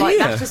 I'd quite like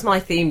that as my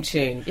theme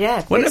tune.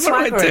 Yeah, whenever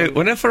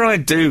I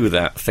do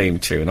that theme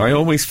tune, I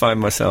always find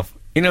myself...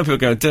 people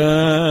go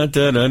da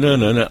da da da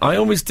da. I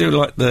always do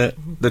like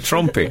the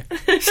trumpet.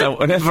 So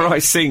whenever I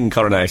sing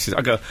Coronations,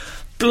 I go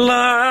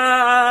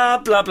blah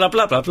blah blah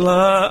blah blah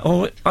blah.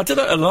 Oh, I do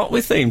that a lot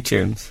with theme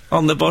tunes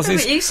on the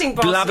buses. No, but you sing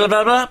blah blah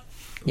blah blah.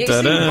 You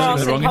sing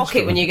brass in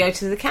pocket when you go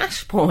to the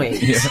cash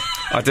point. Yeah,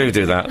 I do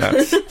that.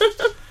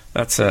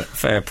 That's a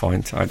fair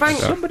point. Frank,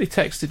 somebody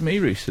texted me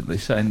recently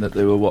saying that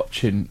they were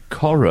watching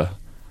Cora,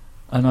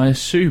 and I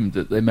assumed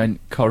that they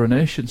meant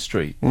Coronation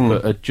Street,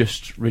 but had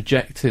just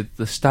rejected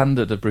the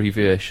standard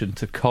abbreviation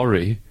to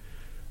Corrie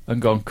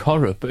and gone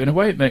Cora. But in a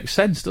way it makes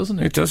sense, doesn't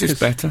it? It does, it's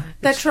better.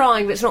 They're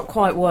trying, but it's not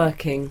quite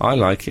working. I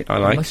like it,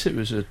 Unless it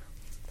was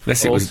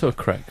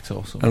autocorrect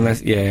or something.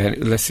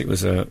 Unless it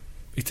was a...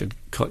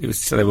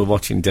 so they were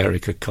watching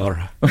Derek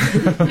Cora. And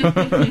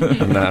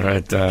that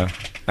had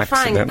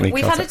accidentally... Frank,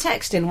 we've had a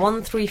text in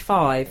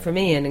 135 from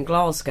Ian in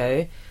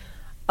Glasgow.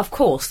 Of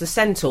course, the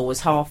centaur was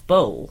half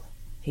bull,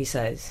 he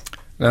says.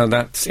 No,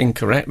 that's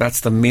incorrect. That's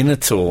the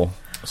Minotaur.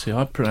 See,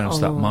 I pronounce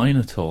that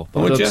Minotaur,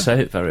 but I don't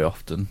say it very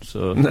often.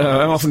 So no,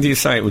 how often do you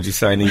say it, would you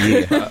say, in a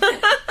year?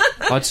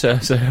 I'd say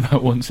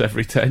about once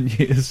every 10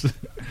 years.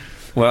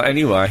 Well,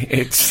 anyway,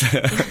 it's...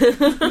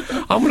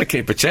 I'm going to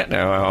keep a check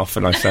now how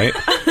often I say it.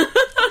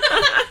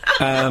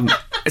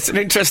 It's an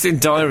interesting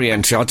diary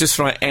entry. I'll just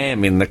write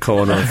M in the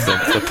corner of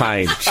the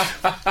page.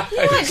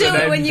 You might do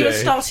it when you were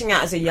starting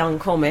out as a young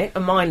comic, a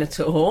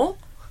Minotaur.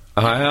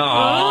 All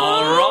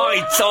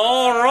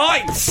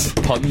right.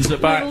 Puns are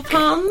back. Little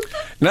pun.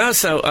 No,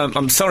 so,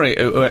 I'm sorry,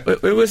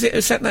 who was it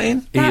who sent that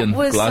in? Ian,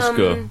 was,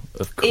 Glasgow.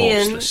 Of course,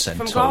 Ian the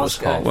centaur from was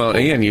Glasgow. half. Well,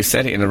 Ian, you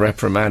said it in a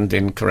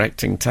reprimanding,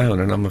 correcting tone,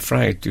 and I'm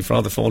afraid you've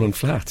rather fallen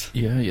flat.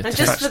 Yeah, you And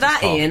just for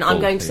that, Ian,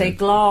 I'm going to say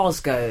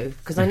Glasgow,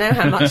 because I know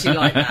how much you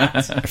like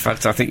that. In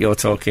fact, I think you're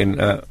talking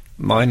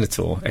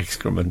Minotaur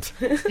excrement.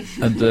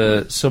 And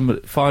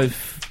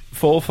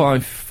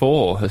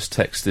 454 has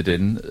texted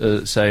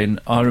in saying,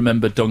 I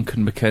remember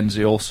Duncan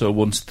Mackenzie also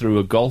once threw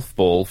a golf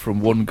ball from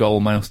one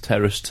goalmouth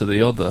terrace to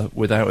the other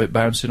without it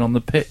bouncing on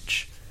the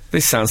pitch.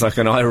 This sounds like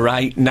an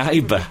irate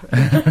neighbour.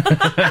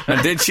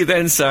 And did she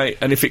then say,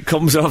 and if it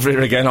comes over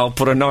here again, I'll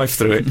put a knife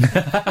through it?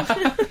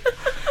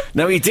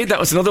 No, he did. That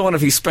was another one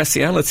of his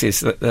specialities,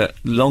 that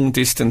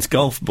long-distance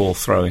golf ball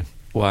throwing.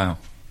 Wow.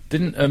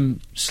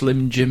 Didn't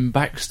Slim Jim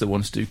Baxter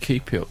once do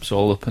keepy-ups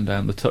all up and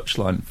down the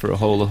touchline for a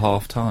whole of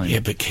half-time? Yeah,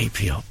 but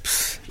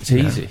keepy-ups... It's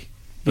easy.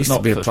 There used to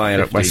be a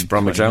player at West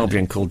Bromwich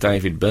Albion called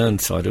David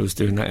Burnside who was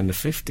doing that in the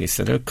 50s.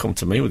 Said, "Oh, come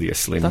to me with your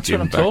Slim That's Jim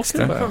what I'm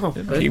Baxter."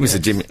 talking about. He was a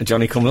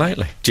Johnny Come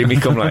Lately. Jimmy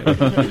Come Lately.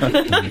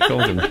 He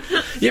called him.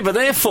 Yeah, but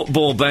they're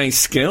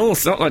football-based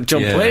skills, not like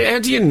jump. Yeah. How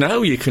do you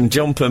know you can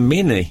jump a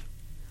mini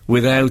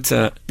without...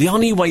 the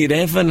only way you'd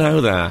ever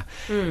know that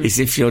is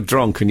if you're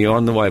drunk and you're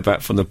on the way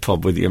back from the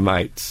pub with your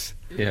mates.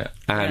 Yeah.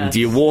 And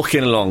you're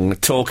walking along,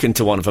 talking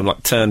to one of them,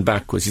 like, turn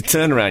backwards. You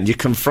turn around, you're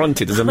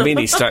confronted. There's a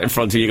mini straight in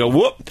front of you. You go,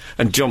 whoop,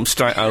 and jump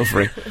straight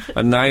over it.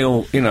 And they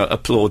all,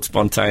 applaud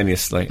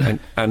spontaneously.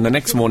 And the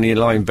next morning you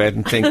lie in bed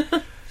and think,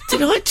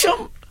 did I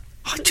jump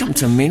I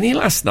jumped a Mini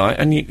last night,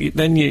 and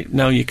then you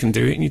know you can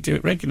do it, and you do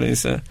it regularly.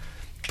 It's a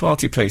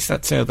party piece.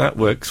 That's how that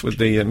works with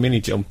the Mini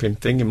jumping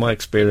thing, in my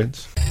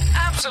experience.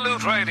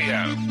 Absolute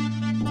Radio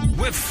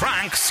with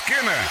Frank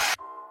Skinner.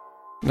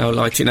 No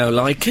lighty, no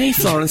likey,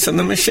 Florence and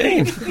the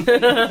Machine.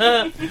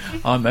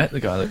 I met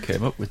the guy that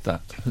came up with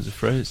that as a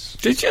phrase.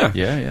 Did you?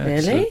 Yeah.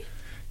 Really?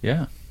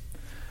 Yeah.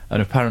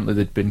 And apparently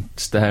they'd been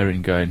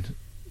staring, going,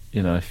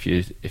 you know, if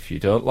you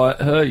don't like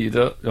her, you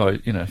don't, or,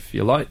 you know, if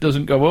your light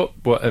doesn't go up,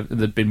 whatever.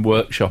 They'd been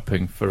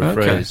workshopping for a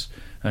phrase,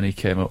 and he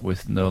came up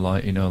with no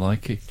lighty, no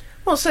likey.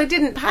 Well, so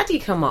didn't Paddy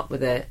come up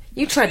with it?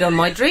 You tread on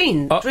my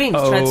dreams,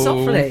 tread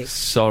softly.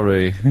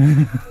 Sorry.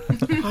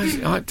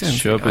 I don't.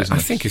 Show I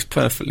business. think it's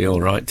perfectly all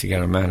right to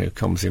get a man who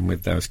comes in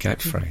with those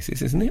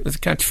catchphrases, isn't it? There's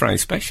catchphrase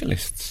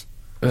specialists.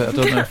 I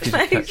don't know if he's a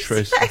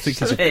catchphrase. I think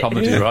he's a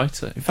comedy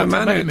writer. In fact,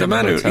 The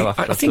man who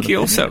I think he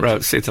also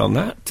wrote "Sit on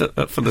That"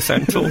 for the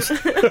Centaurs.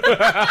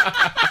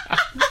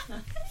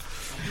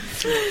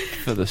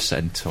 For the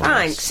Centaurs.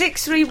 Frank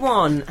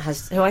 631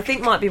 who I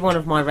think might be one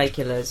of my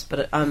regulars,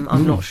 but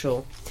I'm not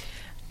sure.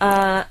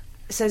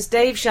 Says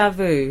Dave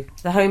Javu,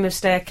 the home of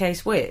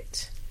staircase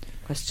wit? ?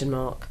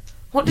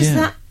 What does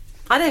that?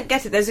 I don't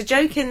get it. There's a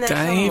joke in there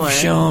Dave somewhere.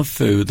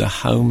 Javu, the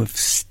home of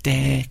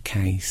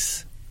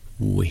staircase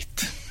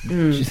wit.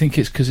 Do you think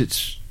it's because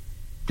it's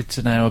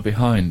an hour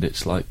behind?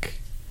 It's like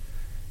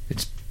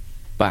it's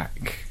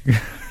back.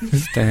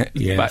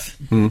 Yes.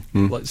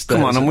 Like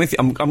Come on, I'm with you.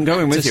 I'm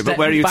going with you. But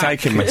where are you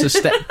taking me? It's a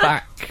step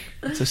back.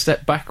 It's a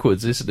step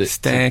backwards, isn't it?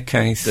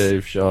 Staircase.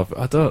 Dave Sharp.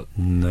 I don't.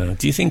 No.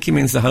 Do you think he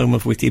means the home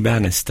of Witty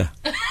Bannister?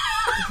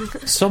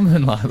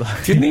 Something like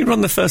that. Didn't he run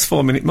the first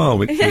 4-minute mile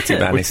with Witty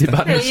Bannister?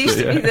 It used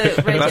to be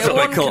the Radio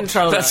 1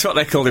 controller. That's what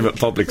they called him at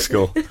public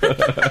school.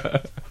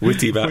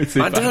 Witty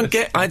Bannister.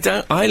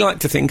 I like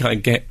to think I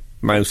get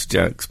most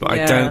jokes, but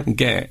I don't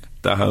get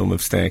the home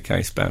of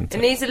staircase banter.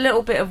 It needs a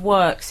little bit of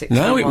work.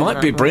 No, it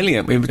might be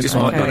brilliant. We just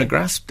might not have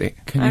grasped it.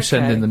 Can you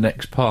send in the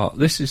next part?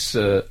 This is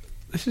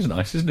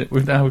nice, isn't it?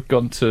 We've now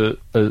gone to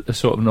a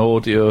sort of an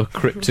audio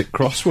cryptic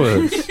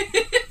crosswords.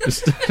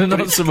 It's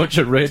not so much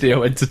a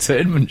radio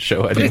entertainment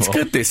show anymore. But it's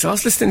good, this. I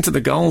was listening to the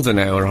Golden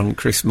Hour on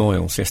Chris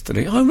Moyles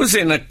yesterday. I was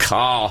in a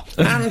car,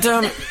 and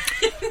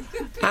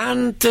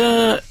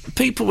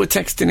people were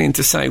texting in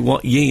to say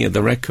what year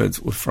the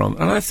records were from,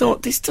 and I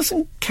thought, this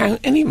doesn't count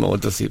anymore,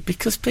 does it?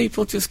 Because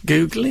people just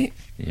Google it.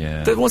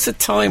 Yeah. There was a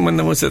time when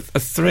there was a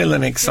thrill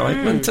and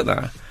excitement to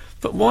that.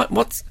 But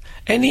what's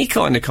any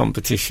kind of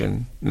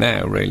competition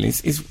now, really,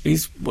 is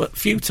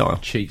futile.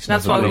 Cheats.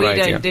 That's why we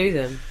don't do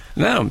them.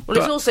 No. Well,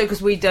 it's also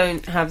because we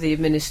don't have the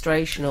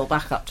administration or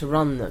backup to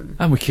run them.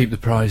 And we keep the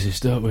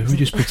prizes, don't we? We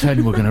just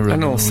pretend we're going to run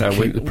and them. Also,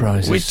 we keep the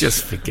prizes. We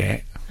just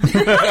forget.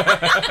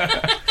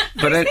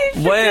 But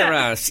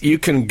whereas you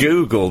can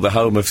Google the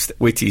home of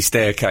witty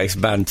staircase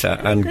banter,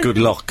 and good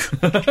luck.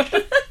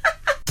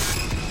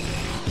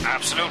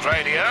 Absolute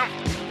Radio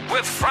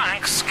with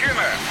Frank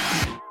Skinner.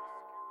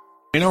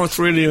 You know what's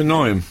really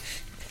annoying?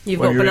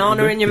 You've got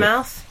banana in your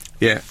mouth?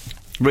 Yeah.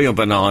 Real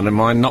banana,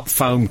 mine, not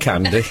foam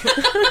candy.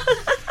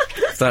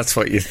 That's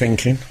what you're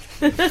thinking.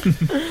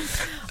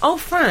 Oh,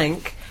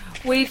 Frank,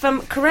 we've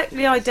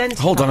correctly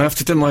identified... Hold on, I have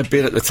to do my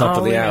bit at the top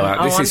of the hour.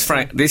 Oh, This is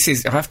Frank.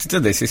 I have to do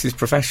this. This is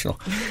professional.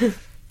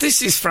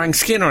 This is Frank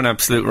Skinner on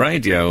Absolute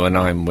Radio, and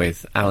I'm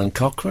with Alan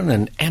Cochrane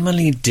and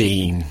Emily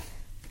Dean.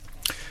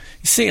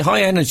 You see,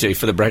 high energy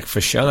for the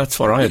breakfast show. That's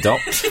what I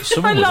adopt.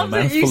 Someone with a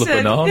mouthful of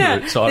banana.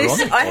 It's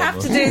ironic. I have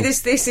to do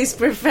this. This is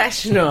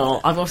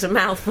professional. I've got a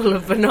mouthful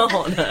of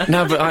banana.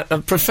 No,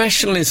 but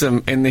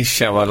professionalism in this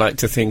show, I like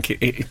to think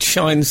it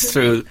shines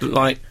through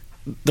like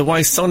the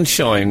way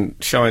sunshine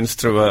shines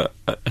through a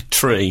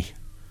tree.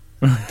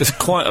 There's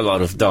quite a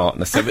lot of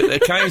darkness there, but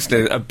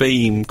occasionally a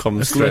beam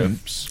comes through.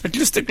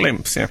 Just a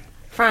glimpse, yeah.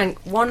 Frank,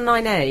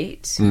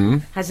 198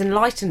 has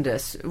enlightened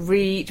us. Do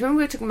you remember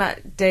we were talking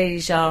about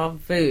deja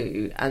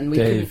vu? And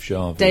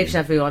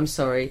Deja vu, I'm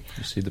sorry.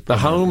 You see the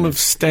home of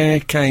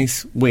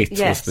staircase wit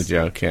was the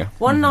joke, yeah.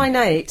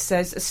 198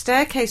 says, a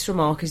staircase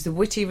remark is the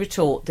witty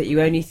retort that you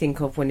only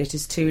think of when it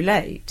is too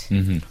late.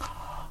 Mm-hmm.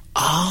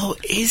 Oh,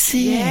 is it?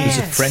 Yes.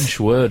 There's a French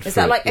word for it. Is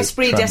that like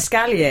esprit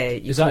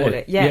d'escalier, you call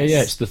it? Yes.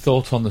 Yeah, it's the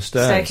thought on the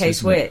stairs.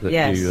 Staircase wit,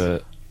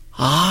 yes.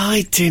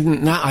 I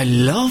didn't know. I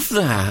love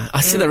that.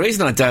 I see. The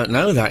reason I don't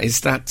know that is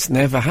that's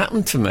never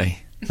happened to me.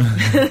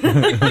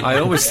 I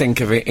always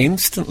think of it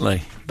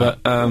instantly. But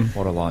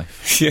what a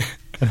life! Yeah.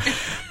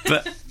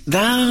 But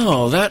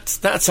no,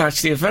 that's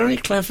actually a very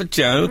clever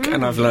joke,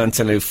 and I've learnt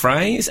a new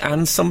phrase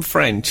and some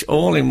French,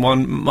 all in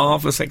one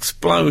marvellous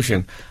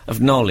explosion of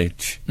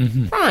knowledge.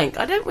 Mm-hmm. Frank,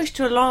 I don't wish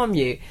to alarm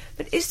you,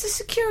 but is the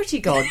security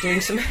guard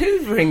doing some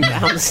hoovering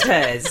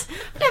downstairs?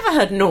 I've never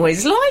heard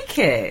noise like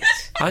it.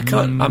 I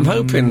can't. I'm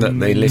hoping that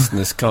the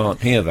listeners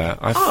can't hear that.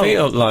 I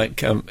feel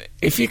like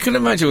if you can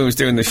imagine we was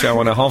doing the show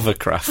on a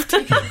hovercraft.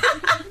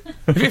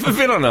 Have you ever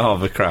been on a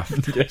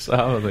hovercraft? Yes, I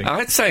have, I think.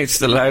 I'd say it's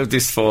the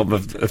loudest form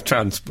of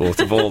transport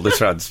of all the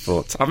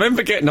transports. I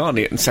remember getting on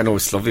it and saying, oh,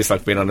 it's lovely, it's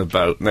like being on a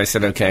boat. And they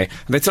said, OK.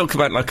 And they talk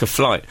about like a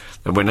flight.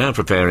 And we're now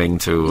preparing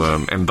to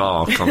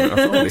embark on it.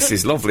 Oh, this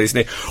is lovely, isn't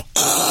it?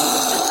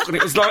 And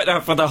it was like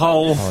that for the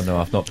whole... Oh, no,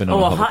 I've not been on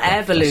a hovercraft. Hot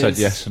air balloons. I said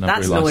yes, and I've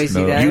That's realised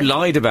noisy, no. though. You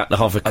lied about the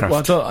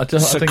hovercraft. I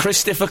think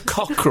Christopher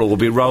Cochrane will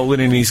be rolling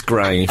in his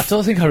grave. I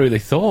don't think I really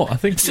thought. I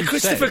think Sir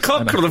Christopher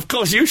Cochrane, of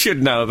course, you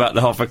should know about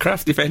the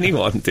hovercraft if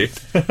anyone did.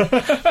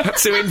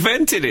 That's who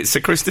invented it, Sir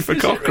Christopher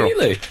Cochrane.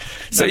 Really?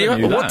 So,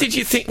 what did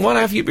you think? What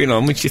have you been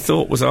on which you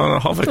thought was on a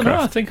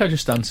hovercraft? I think I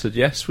just answered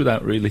yes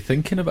without really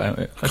thinking about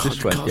it. I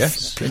just went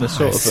yes in a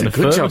sort of an a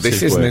good job. This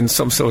affirmative isn't way. in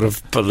some sort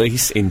of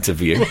police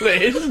interview. Well,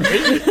 it isn't,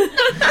 is it?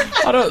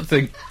 I don't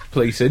think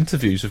police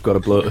interviews have got a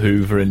bloke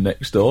hoovering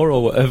next door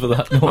or whatever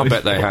that noise I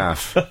bet they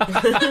have.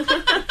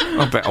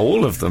 I bet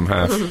all of them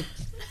have.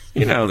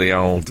 You know the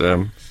old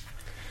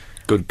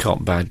good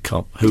cop, bad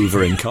cop,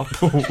 hoovering cop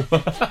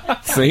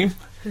theme?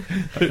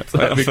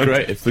 That'd be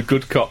great if the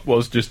good cop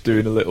was just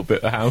doing a little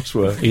bit of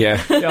housework.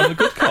 Yeah. Yeah, I'm the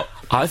good cop.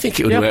 I think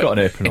it would I've work got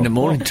an apron in on. a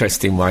more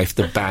interesting way if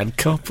the bad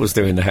cop was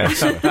doing the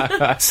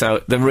housework.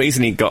 So the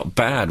reason he got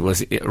bad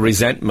was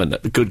resentment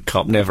that the good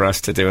cop never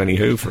has to do any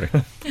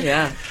hoovering.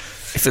 Yeah.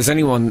 If there's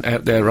anyone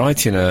out there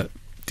writing a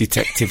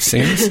detective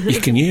series,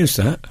 you can use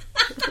that.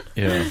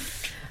 Yeah.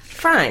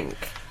 Frank,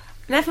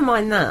 never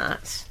mind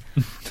that.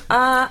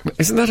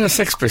 Isn't that a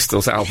Sex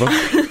Pistols album?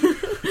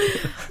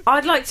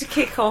 I'd like to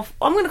kick off...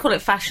 I'm going to call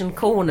it Fashion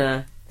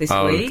Corner this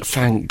week.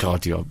 Thank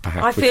God you're back.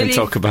 I We can feel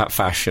talk about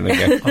fashion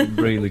again. I'm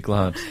really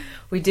glad.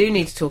 We do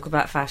need to talk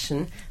about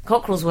fashion.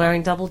 Cockrell's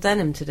wearing double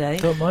denim today.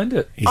 Don't mind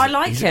it. I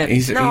like it.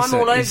 I'm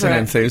all He's over an it.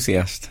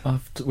 enthusiast.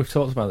 We've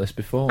talked about this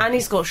before. And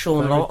he's got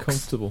Sean Very locks.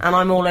 comfortable. And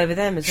I'm all over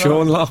them as well.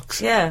 Sean Locks.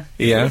 Yeah.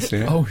 Yes,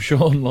 yeah. Oh,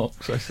 Sean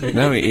Locks, I see.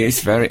 No, it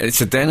is very... It's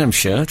a denim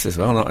shirt as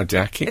well, not a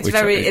jacket. It's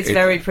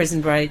very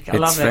Prison Break. I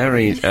love it.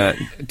 It's very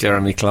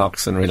Jeremy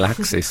Clarkson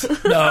relaxes.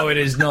 No, it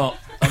is not.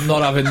 I'm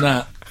not having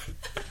that.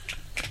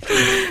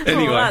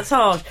 Anyway. Oh, that's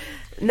hard.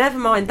 Never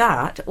mind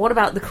that. What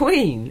about the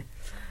Queen?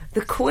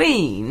 The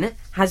Queen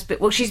has been...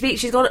 Well, she's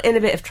got in a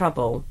bit of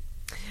trouble.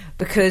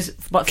 Because...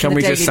 But Can the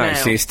we Daily just say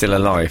Mail, she's still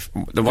alive?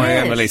 The way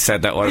Yes. Emily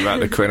said that one about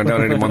the Queen, I don't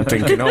want anyone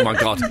thinking, oh my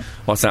God,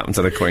 what's happened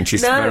to the Queen?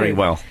 She's No. very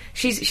well.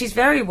 She's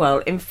very well.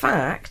 In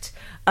fact...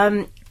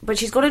 but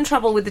she's got in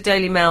trouble with the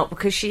Daily Mail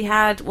because she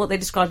had what they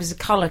described as a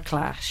colour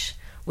clash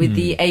with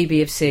the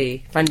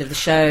ABFC, friend of the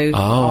show,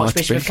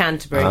 Archbishop of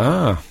Canterbury.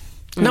 Ah.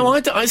 No,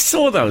 I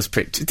saw those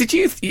pictures. Did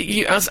you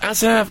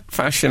as a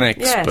fashion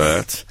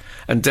expert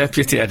and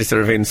deputy editor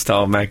of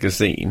InStyle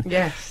magazine,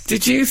 Yes.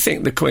 did you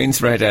think the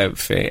Queen's red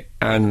outfit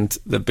and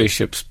the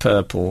Bishop's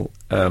purple,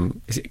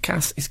 is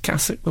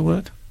cassock the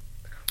word?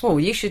 Oh,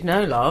 you should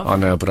know, love. I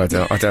know, but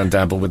I don't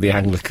dabble with the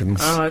Anglicans.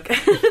 Oh, okay.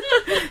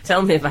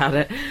 Tell me about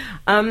it.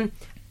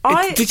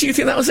 Did you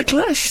think that was a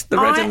clash, the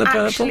red and the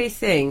purple? I actually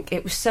think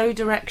it was so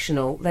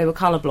directional, they were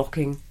colour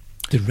blocking.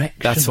 Direction.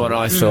 That's what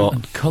I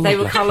thought. They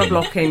were colour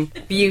blocking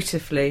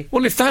beautifully.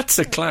 Well, if that's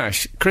a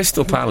clash,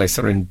 Crystal Palace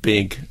are in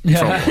big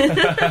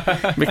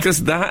trouble.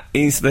 Because that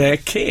is their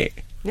kit.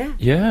 Yeah.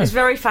 Yeah. It's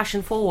very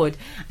fashion forward.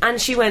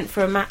 And she went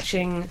for a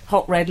matching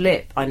hot red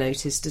lip, I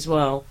noticed as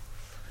well.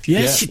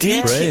 Yes, she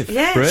did. Brave.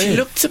 Yeah. Brave. She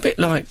looked a bit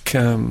like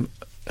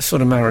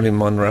sort of Marilyn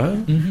Monroe.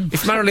 Mm-hmm.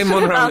 If Marilyn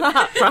Monroe...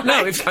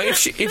 No,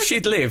 if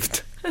she'd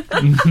lived...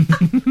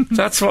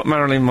 That's what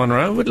Marilyn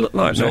Monroe would look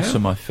like It was now. also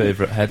my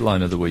favourite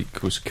headline of the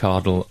week was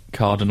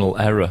Cardinal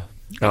Error.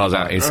 Oh,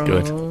 that is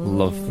good.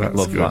 Love good.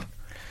 that.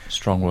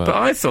 Strong word. But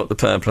I thought the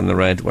purple and the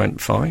red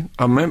went fine.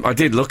 I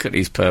did look at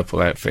his purple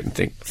outfit and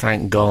think,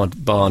 thank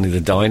God Barney the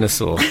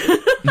dinosaur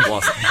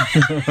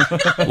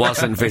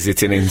wasn't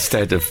visiting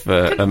instead of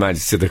Her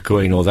Majesty the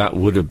Queen, or that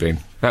would have been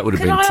too purple.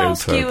 Can I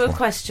ask you a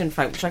question,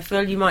 Frank, which I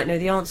feel you might know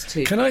the answer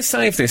to? Can I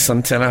save this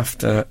until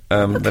after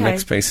the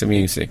next piece of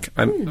music?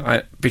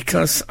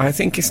 Because I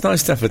think it's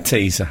nice to have a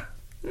teaser.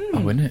 Oh,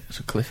 isn't it? It's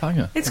a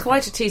cliffhanger. It's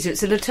quite a teaser.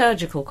 It's a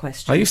liturgical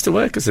question. I used to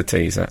work as a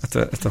teaser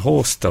at a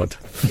horse stud.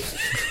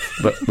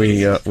 But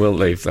we'll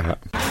leave that.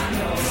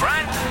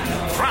 Frank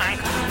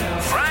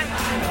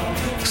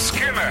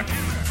Skinner.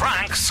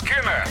 Frank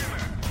Skinner.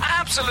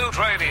 Absolute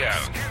Radio.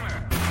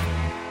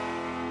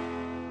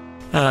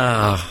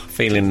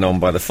 Feeling numb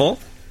by the fall.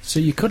 So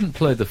you couldn't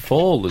play The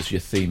Fall as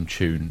your theme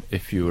tune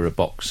if you were a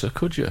boxer,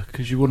 could you?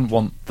 Because you wouldn't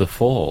want The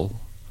Fall.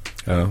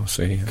 Oh,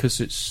 see.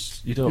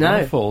 Because you don't No,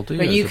 want to fall, do you?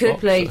 but you as a could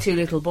play boxer? Two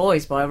Little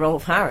Boys by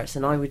Rolf Harris,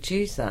 and I would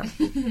choose that.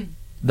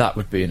 That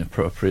would be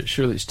inappropriate.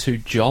 Surely it's too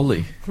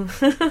jolly.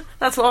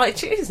 That's why I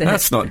choose it.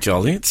 That's not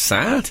jolly, it's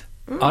sad.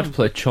 I'd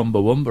play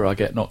Chumbawamba. I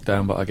get knocked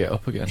down, but I get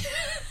up again.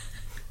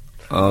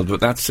 Oh, but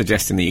that's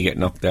suggesting that you get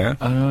knocked down.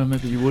 I know,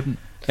 maybe you wouldn't.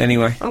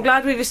 Anyway. I'm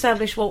glad we've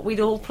established what we'd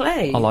all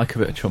play. I like a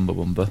bit of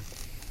Chumbawamba.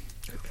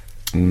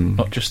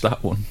 Not just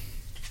that one.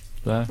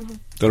 There.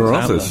 There are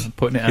It's out others. there. I'm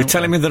putting it out You're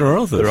telling me there are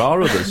others? There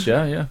are others,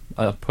 yeah.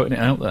 I'm putting it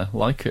out there.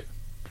 Like it.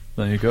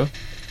 There you go.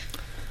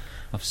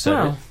 I've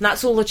said it.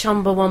 That's all the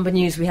Chumbawamba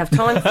news we have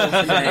time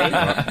for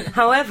today.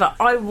 However,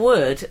 I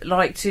would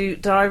like to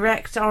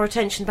direct our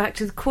attention back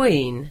to the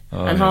Queen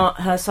and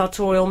her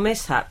sartorial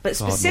mishap. But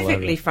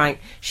specifically, Frank,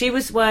 she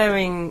was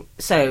wearing,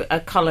 a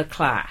colour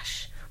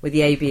clash with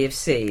the AB of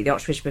C, the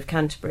Archbishop of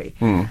Canterbury.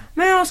 May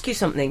I ask you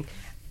something,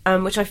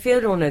 which I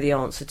feel you'll know the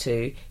answer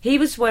to? He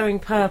was wearing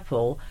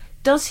purple.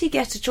 Does he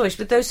get a choice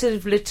with those sort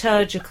of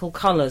liturgical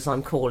colours,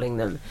 I'm calling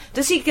them?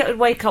 Does he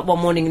wake up one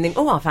morning and think,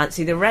 I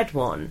fancy the red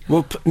one?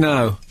 Well,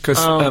 no,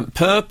 because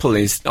purple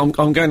is... I'm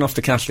going off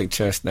the Catholic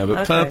Church now,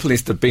 but purple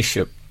is the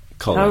bishop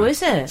colour. Oh,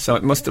 is it? So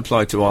it must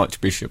apply to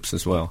archbishops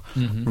as well.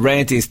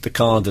 Red is the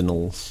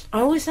cardinals.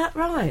 Oh, is that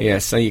right? Yeah,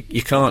 so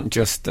you can't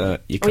just...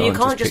 you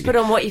can't just put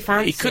on what you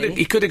fancy.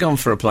 He could have gone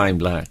for a plain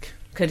black.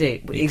 Could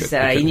he?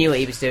 He knew what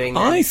he was doing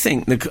then. I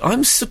think...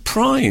 I'm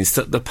surprised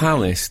that the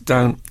palace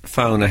don't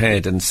phone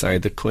ahead and say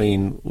the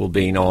Queen will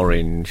be in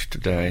orange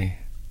today.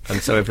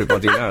 And so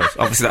everybody knows.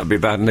 Obviously, that would be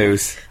bad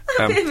news.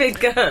 That'd be a bit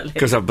girly.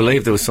 Because I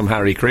believe there was some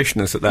Hare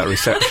Krishnas at that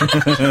reception.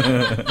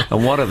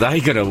 And what are they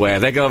going to wear?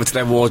 They go over to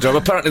their wardrobe.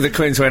 Apparently the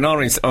Queen's wearing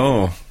orange.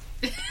 Oh...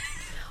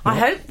 I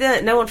hope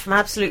that no one from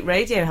Absolute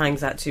Radio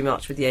hangs out too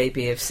much with the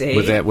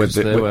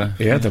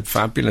ABFC. The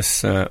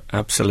fabulous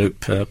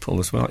Absolute Purple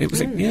as well. It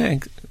was,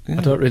 I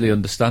don't really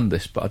understand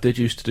this, but I did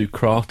used to do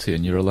karate,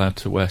 and you're allowed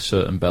to wear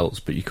certain belts,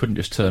 but you couldn't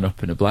just turn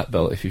up in a black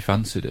belt if you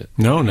fancied it.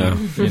 No.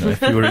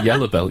 If you were a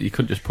yellow belt, you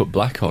couldn't just put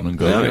black on and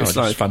go, I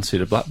just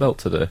fancied a black belt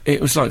today. It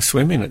was like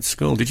swimming at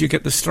school. Did you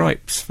get the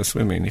stripes for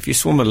swimming? If you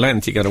swum a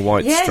length, you get a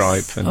white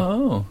stripe.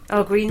 And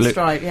green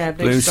stripe,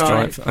 blue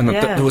stripe. And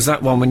there was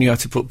that one when you had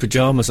to put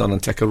pyjamas on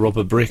and take a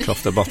rubber brick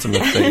off the bottom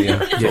of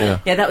the...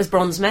 Yeah, that was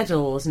bronze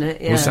medal, wasn't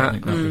it? Yeah. Was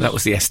that? That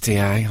was the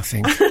STA, I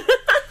think.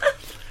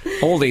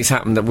 All these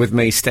happened with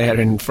me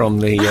staring from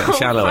the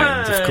shallow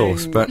end, of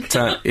course. But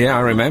I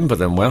remember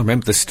them well. I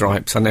remember the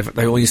stripes.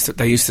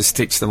 They used to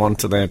stitch them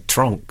onto their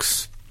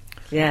trunks.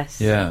 Yes.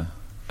 Yeah.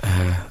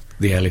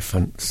 The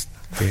elephants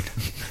did.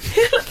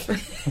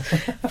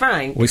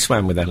 Frank, we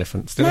swam with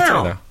elephants. Did I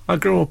tell you? I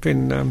grew up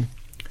in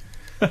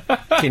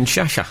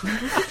Kinshasa.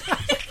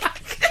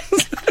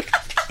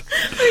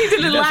 You did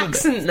a little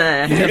accent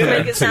there to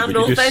make it sound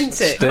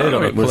authentic. Stared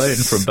on a plane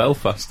from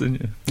Belfast,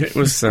 didn't you? It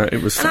was an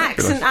fabulous.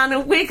 Accent and a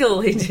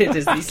wiggle he did,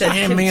 as he said.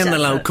 Yeah, me and the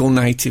local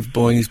native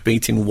boys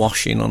beating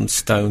washing on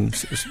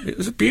stones. It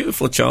was a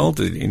beautiful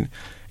childhood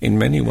in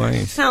many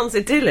ways. Sounds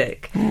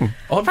idyllic.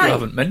 Odd you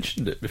haven't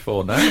mentioned it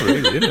before now,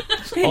 really, isn't it?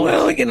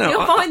 Well,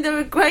 you'll find there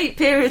are great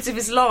periods of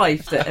his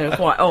life that are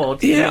quite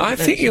odd. Yeah, I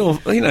think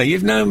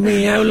you've known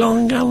me how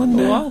long, Alan?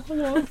 A while.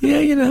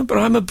 Yeah, but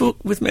I'm a book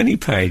with many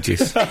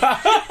pages.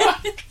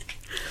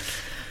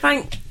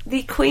 Frank,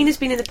 the Queen has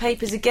been in the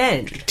papers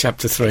again.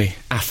 Chapter 3,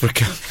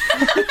 Africa.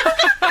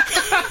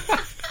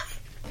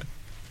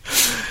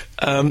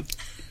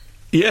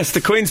 Yes,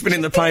 the Queen's been in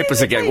the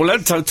papers again. Well,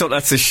 don't talk,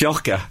 that's a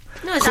shocker.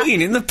 No,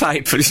 Queen in the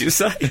papers, you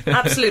say?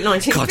 Absolute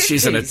 1950s. God,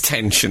 she's an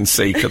attention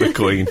seeker, the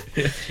Queen.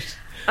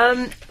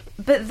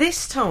 But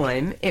this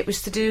time, it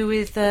was to do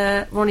with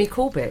Ronnie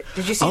Corbett.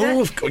 Did you see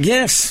that? Oh,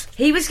 yes.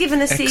 He was given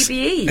a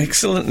CBE.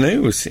 Excellent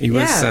news. He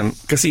was,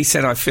 because he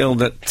said, I feel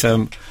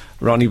that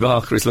Ronnie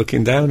Barker is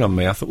looking down on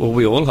me. I thought, well,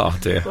 we all are,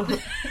 dear.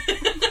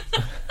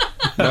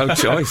 No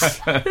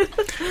choice.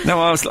 No,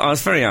 I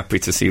was very happy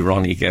to see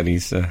Ronnie get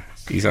his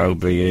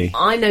OBE.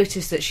 I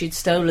noticed that she'd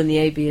stolen the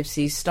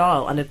ABFC's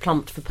style and had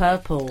plumped for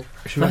purple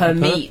for her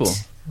meet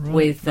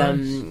with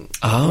Ronnie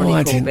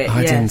Corbett.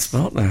 I didn't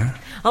spot that.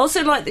 I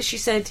also like that she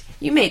said,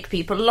 "You make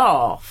people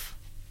laugh,"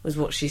 was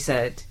what she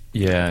said.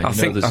 Yeah, I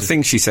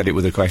think she said it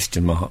with a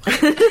question mark.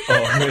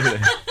 Oh, really?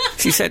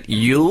 She said,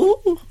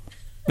 "You?"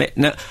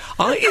 No,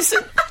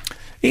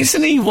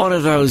 isn't he one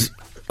of those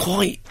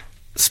quite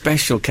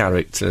special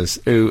characters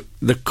who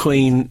the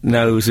Queen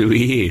knows who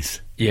he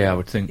is? Yeah, I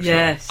would think so.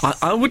 Yes.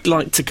 I would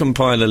like to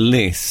compile a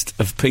list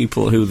of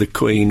people who the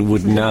Queen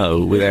would know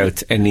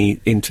without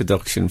any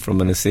introduction from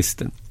an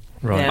assistant.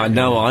 Right. Yeah. I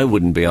know I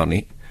wouldn't be on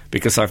it,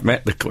 because I've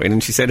met the Queen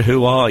and she said,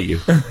 "Who are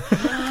you?"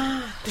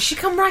 Does she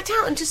come right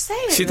out and just say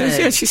it? She does,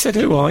 yeah. She said,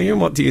 "Who are you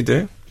and what do you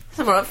do?"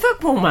 I'm a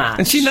football match.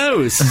 And she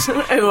knows.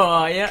 Who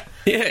are you?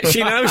 Yeah,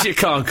 she knows you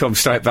can't come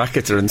straight back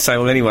at her and say,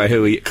 "Well, anyway,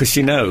 who are you?" Because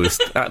she knows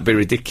that'd be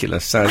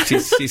ridiculous. So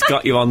she's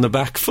got you on the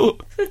back foot,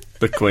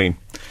 the Queen.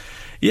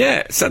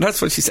 Yeah, so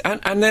that's what she said.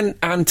 And then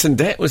Anton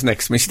Dett was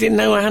next to me. She didn't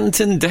know who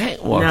Anton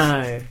Dett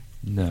was.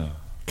 No.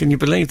 Can you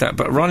believe that?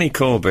 But Ronnie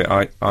Corbett,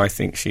 I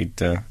think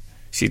she'd know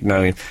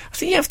him. I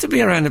think you have to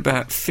be around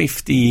about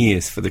 50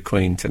 years for the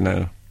Queen to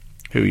know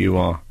who you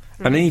are.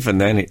 And even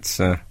then, it's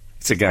a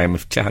game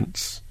of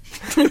chance.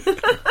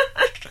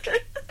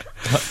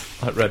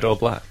 Like red or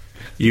black?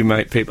 You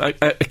make people...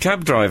 A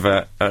cab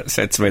driver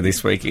said to me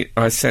this week,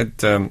 I said...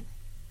 I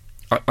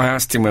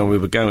asked him where we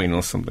were going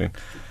or something,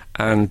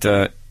 and...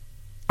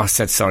 I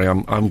said, "Sorry,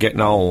 I'm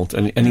getting old,"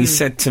 and he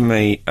said to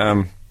me,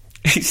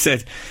 he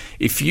said,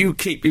 "If you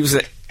keep,"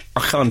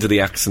 I can't do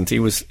the accent. He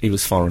was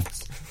foreign.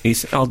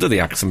 I'll do the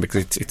accent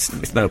because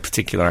it's no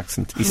particular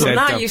accent. He said,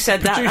 now you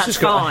said that, Producer's that's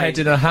got fine. a head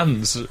in her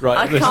hands right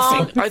I at this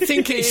can't. I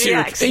think East The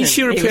accent.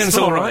 European's It was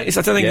all right.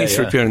 I don't think Yeah, East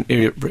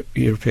yeah.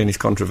 European is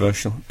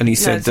controversial. And he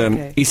said,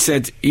 it's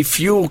okay. if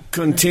you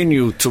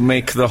continue to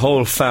make the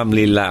whole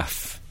family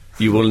laugh,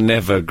 you will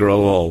never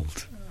grow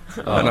old.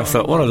 And I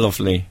thought, what a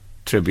lovely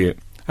tribute.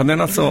 And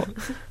then I thought,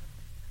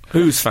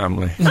 whose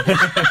family?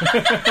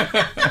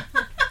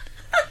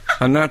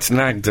 And that's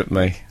nagged at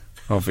me,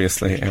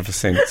 obviously, ever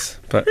since.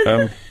 But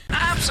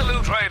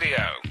Absolute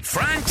Radio,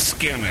 Frank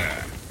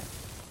Skinner.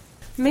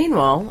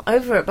 Meanwhile,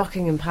 over at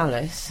Buckingham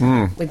Palace,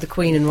 with the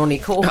Queen and Ronnie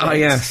Corbett... oh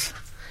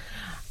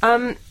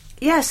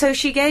yes, so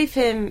she gave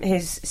him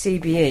his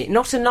CBE.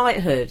 Not a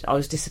knighthood. I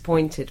was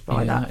disappointed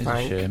by that, is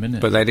Frank. a shame, isn't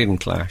it? but they didn't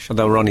clash.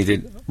 Although Ronnie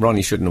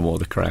shouldn't have wore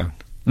the crown.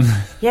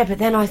 Yeah, but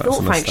then I That's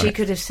thought, a Frank, she mistake.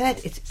 could have said,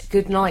 "It's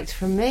good night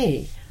from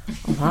me."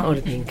 Oh, that would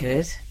have been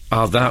good.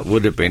 Oh, that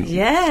would have been.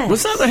 Yes.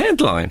 Was that the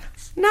headline?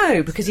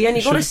 No, because he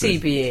only got a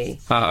should CBE.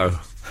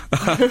 Oh.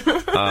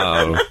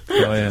 Oh.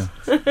 Oh, yeah.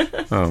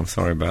 Oh,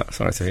 sorry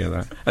to hear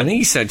that. And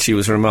he said she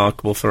was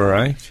remarkable for her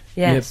age.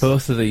 Yes. Yeah,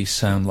 both of these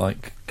sound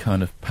like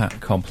kind of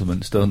pat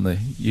compliments, don't they?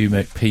 You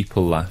make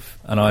people laugh,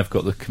 and I've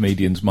got the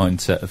comedian's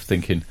mindset of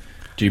thinking,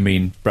 do you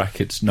mean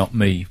brackets, not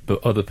me,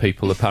 but other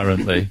people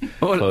apparently?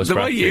 Well, close the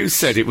way you brackets.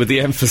 said it with the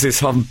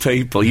emphasis on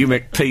people, you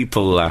make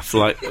people laugh,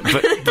 but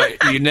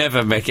you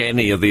never make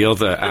any of the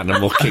other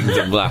animal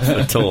kingdom laugh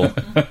at all.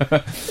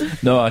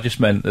 No, I just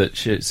meant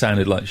that it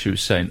sounded like she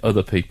was saying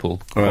other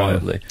people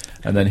quietly,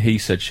 and then he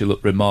said she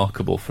looked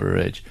remarkable for her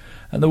age.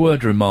 And the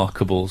word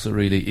remarkable's a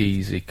really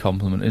easy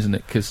compliment, isn't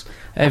it? Because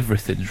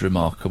everything's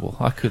remarkable.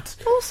 I could...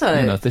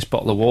 Also... this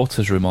bottle of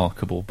water's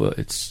remarkable, but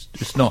it's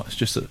not. It's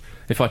just that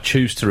if I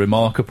choose to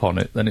remark upon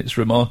it, then it's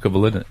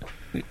remarkable, isn't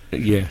it?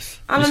 Yes.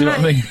 Alan, see what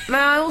I mean? May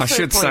I also I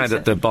should point say out-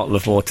 that the bottle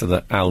of water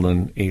that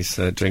Alun is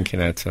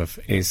drinking out of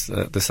is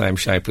the same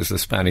shape as the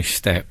Spanish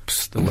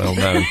Steps, the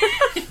well-known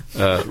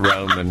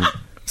Roman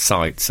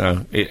site.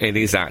 So it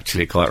is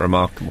actually quite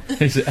remarkable.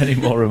 Is it any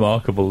more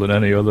remarkable than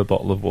any other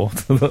bottle of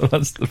water?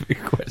 That's the big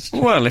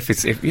question. Well,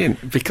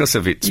 because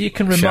of its You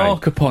can shape.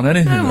 remark upon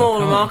anything. No though, more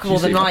can't you? remarkable Do you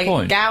than see the my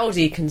point?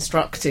 Gaudi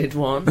constructed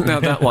one. No,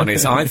 that one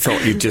is. I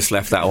thought you'd just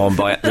left that one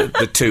by the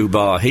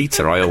 2-bar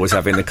heater I always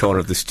have in the corner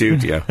of the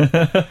studio.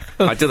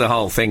 I do the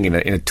whole thing in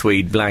a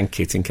tweed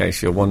blanket, in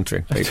case you're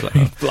wondering. People at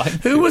home.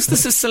 Blanket. Who was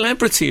this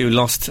celebrity who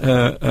lost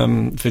her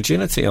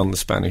virginity on the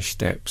Spanish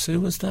Steps? Who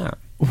was that?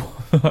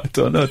 I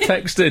don't know.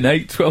 Text in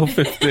 8 12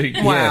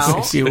 15. Wow.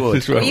 Yes, you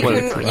would.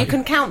 You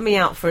can count me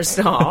out for a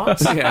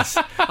start. Yes.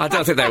 I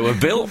don't think they were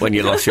built when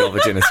you lost your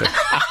virginity.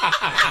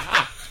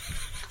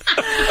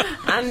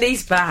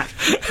 Andy's back.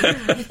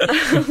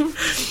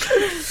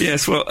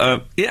 Yes, well,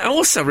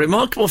 also,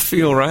 remarkable for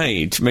your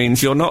age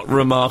means you're not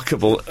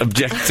remarkable,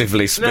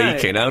 objectively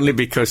speaking, only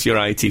because you're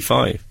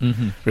 85.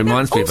 Mm-hmm.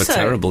 Reminds me of a Also-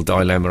 terrible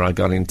dilemma I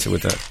got into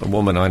with a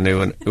woman I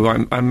knew, and who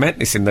I meant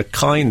this in the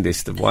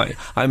kindest of ways.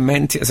 I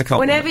meant it as a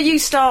compliment. Whenever you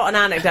start an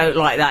anecdote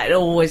like that, it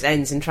always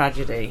ends in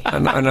tragedy.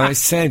 And I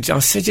said,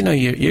 you know,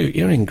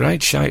 you're in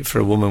great shape for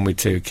a woman with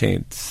 2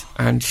 kids.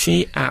 And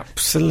she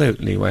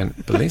absolutely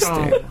went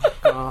ballistic.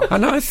 Oh, God.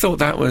 And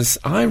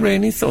I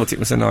really thought it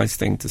was a nice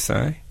thing to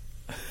say.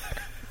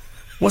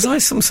 Was I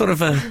some sort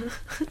of a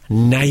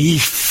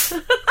naif?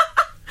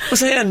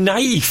 Was I a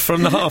naif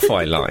from the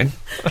halfway line?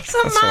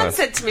 Some That's man right.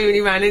 said to me when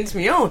he ran into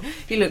me, "Oh,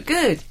 you look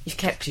good. You've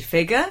kept your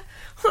figure."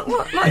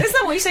 What? Like, is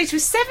that what you say to a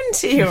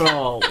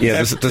 70-year-old?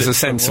 Yeah, there's a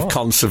sense of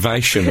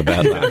conservation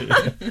about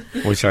that,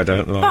 which I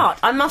don't like. But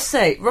I must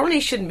say,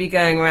 Ronnie shouldn't be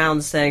going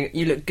around saying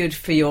you look good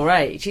for your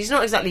age. He's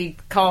not exactly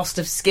cast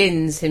of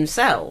skins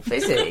himself,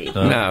 is he?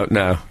 No.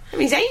 I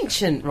mean, he's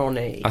ancient,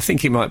 Ronnie. I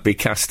think he might be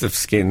cast of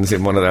skins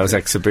in one of those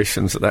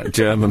exhibitions that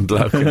German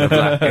bloke in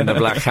the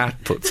black hat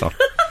puts on.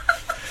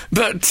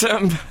 But,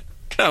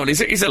 no,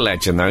 he's a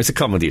legend, though. He's a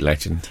comedy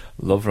legend.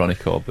 Love Ronnie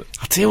Corbett.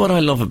 I'll tell you what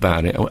I love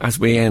about it, as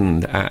we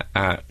end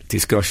our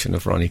discussion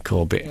of Ronnie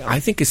Corbett.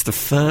 I think it's the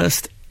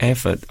first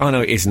ever... Oh,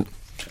 no, it isn't.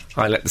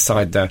 I let the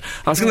side down.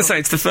 I was going to say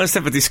it's the first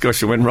ever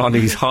discussion when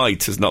Ronnie's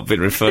height has not been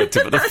referred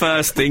to, but the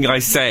first thing I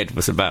said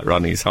was about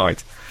Ronnie's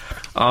height.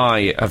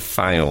 I have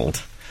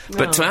failed.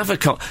 But to have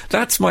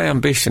that's my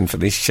ambition for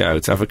this show,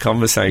 to have a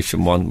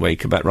conversation one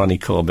week about Ronnie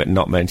Corbett and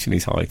not mention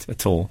his height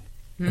at all.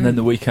 And then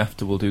the week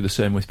after we'll do the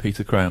same with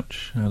Peter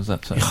Crouch. How does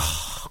that sound?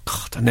 Oh,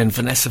 God. And then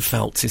Vanessa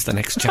Feltz is the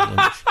next challenge.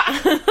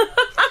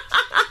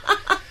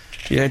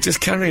 Yeah,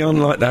 just carry on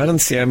like that and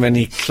see how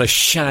many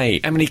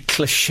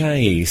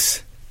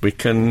cliches we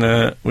can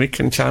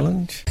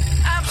challenge.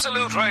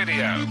 Absolute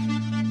Radio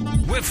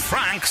with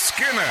Frank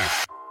Skinner.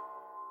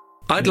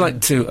 I'd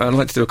like to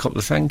do a couple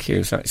of thank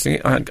yous,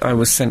 actually. I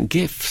was sent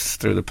gifts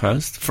through the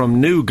post from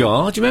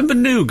Nougat. Do you remember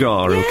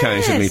Nougat, who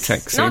occasionally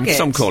texts in? Nugget.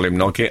 Some call him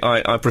Nugget.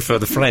 I prefer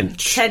the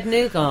French. Ted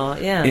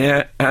Nougat, yeah.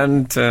 Yeah,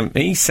 and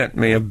he sent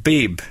me a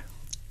bib.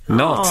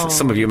 Not, Oh.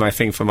 some of you may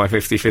think, for my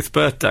 55th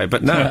birthday,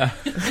 but no,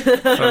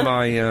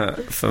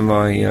 for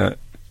my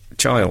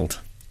child,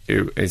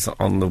 who is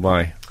on the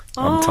way.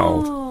 I'm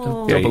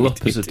told. Double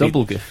up as a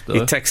double gift, though. He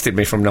texted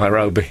me from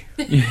Nairobi.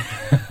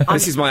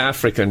 This is my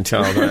African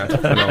child I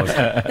had when I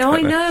was... No,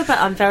 I know, but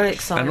I'm very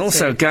excited. And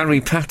also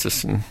Gary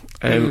Patterson,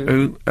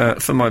 who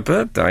for my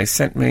birthday,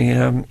 sent me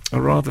a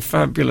rather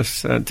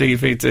fabulous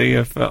DVD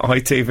of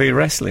ITV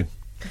wrestling.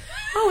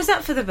 Oh, was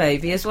that for the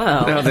baby as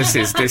well? No, this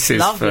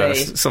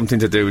is something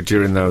to do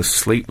during those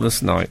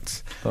sleepless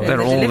nights.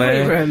 They're all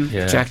there.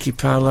 Yeah. Jackie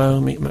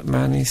Paulo, Mick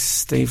McManus,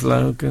 Steve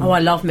Logan. Oh, I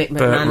love Mick McManus.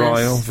 Burt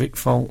Royal, Vic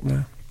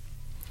Faulkner.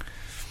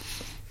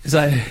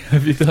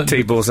 Have you done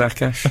Tibor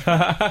Zakash.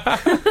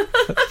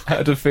 I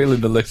had a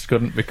feeling the list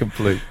couldn't be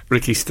complete.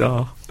 Ricky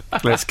Starr.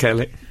 Les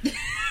Kelly.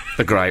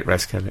 The great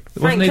Les Kelly.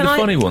 Wasn't he the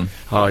funny one?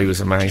 Oh, he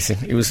was amazing.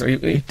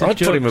 I'd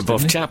put him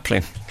above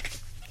Chaplin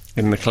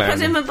in the clown.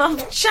 Put him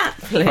above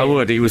Chaplin? I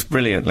would. He was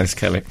brilliant, Les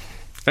Kelly.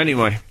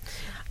 Anyway.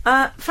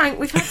 Frank,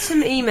 we've had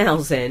some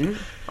emails in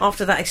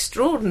after that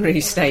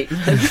extraordinary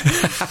statement.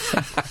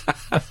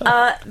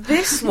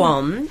 This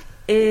one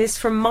is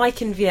from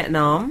Mike in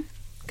Vietnam.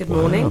 Good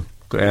morning.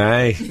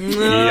 Hey.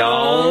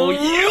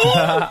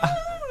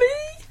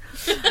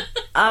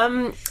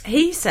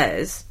 He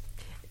says,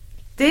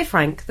 "Dear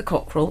Frank, the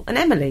Cockerel and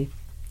Emily,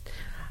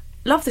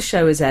 love the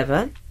show as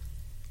ever.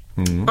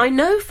 I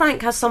know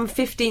Frank has some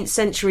 15th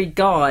century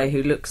guy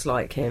who looks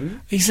like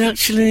him." He's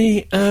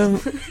actually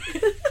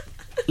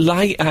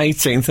late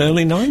 18th,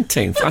 early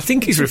 19th. I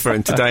think he's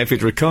referring to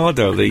David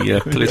Ricardo, the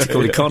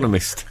political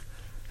economist.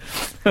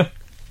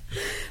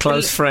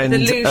 Close friend, the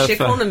loose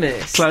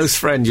economist. Close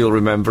friend, you'll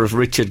remember, of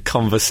Richard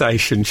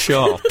Conversation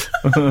Sharp.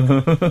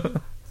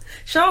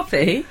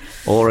 Sharpie?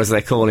 Or as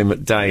they call him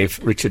at Dave,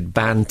 Richard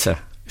Banter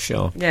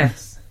Sharp.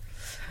 Yes.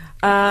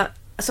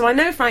 So I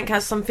know Frank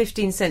has some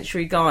 15th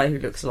century guy who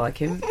looks like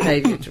him,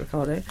 David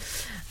Ricardo,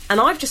 and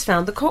I've just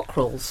found the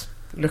Cockerels,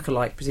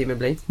 look-alike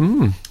presumably.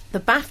 The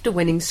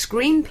BAFTA-winning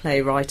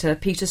screenplay writer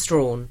Peter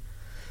Strawn.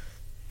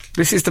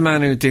 This is the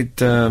man who did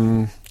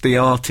The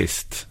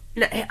Artist.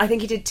 No, I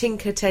think he did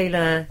Tinker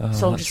Tailor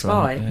Soldier Spy.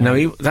 Right, yeah.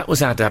 No, that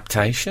was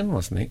adaptation,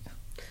 wasn't it?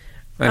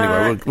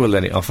 Anyway, we'll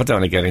let it off. I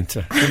don't want to get into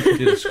it. I think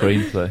he did a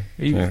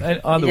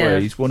screenplay. Either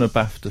way, he's won a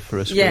BAFTA for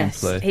a screenplay.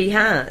 Yes, he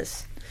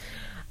has.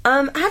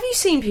 Have you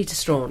seen Peter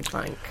Strawn,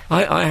 Frank?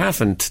 I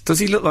haven't. Does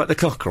he look like the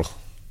Cockerel?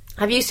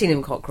 Have you seen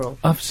him, Cockerel?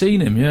 I've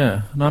seen him,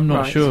 yeah, and I'm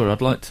not sure.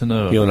 I'd like to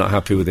know. You're not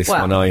happy with this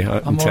one, are you?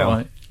 I'm all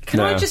right. Can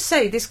I just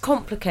say, this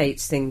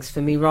complicates things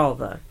for me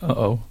rather.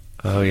 Uh-oh.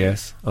 Oh,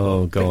 yes.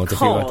 Oh, God.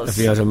 Because... Have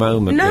you had a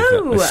moment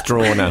with a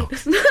straw now?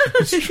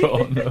 Straw,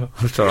 no.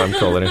 That's what I'm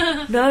calling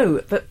it.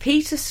 No, but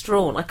Peter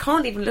Strawn, I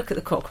can't even look at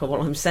the Cockerel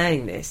while I'm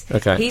saying this.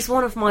 Okay. He's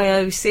one of my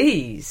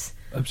OCs.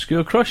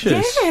 Obscure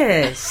Crushes?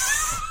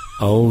 Yes.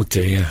 Oh,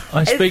 dear.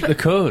 I speak the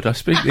code. I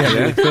speak the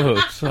Alun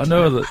code. So I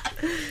know that...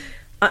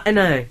 I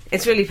know.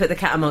 It's really put the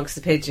cat amongst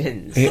the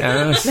pigeons. It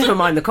has. Never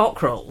mind the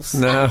cockerels.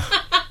 No.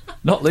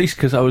 Not least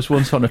because I was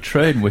once on a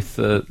train with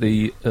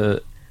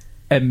the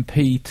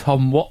MP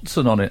Tom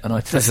Watson on it, and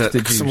I texted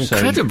you some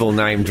saying... incredible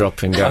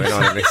name-dropping going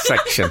on in this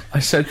section. I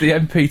said the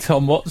MP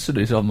Tom Watson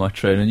is on my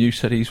train, and you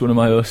said he's one of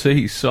my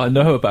OCs, so I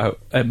know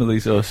about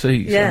Emily's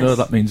OCs. Yes. I know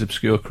that means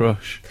Obscure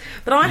Crush.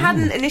 But I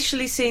hadn't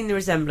initially seen the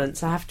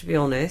resemblance, I have to be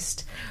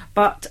honest.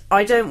 But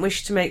I don't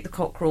wish to make the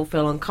Cockerel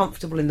feel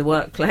uncomfortable in the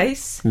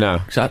workplace. No.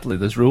 Exactly,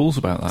 there's rules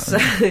about that. So,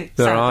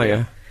 There are,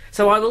 yeah.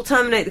 So I will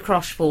terminate the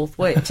crush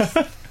forthwith.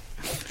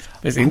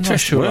 It's I'm not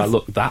interesting. sure I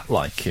look that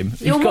like him.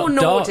 You're more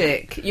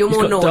Nordic. You're He's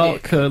more got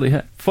Nordic. dark curly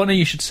hair. Funny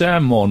you should say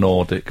I'm more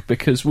Nordic,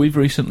 because we've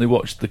recently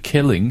watched The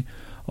Killing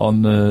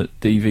on the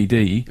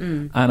DVD,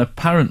 and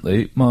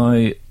apparently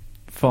my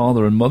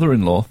father and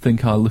mother-in-law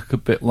think I look a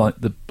bit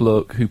like the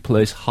bloke who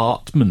plays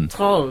Hartman.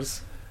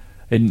 Trolls.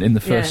 In the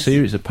first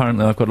series.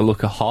 Apparently I've got a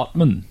look of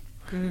Hartman.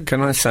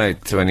 Can I say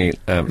to any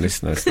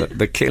listeners that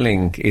The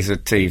Killing is a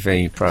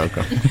TV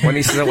programme? When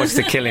he says I watch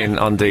The Killing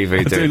on DVD...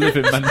 I do live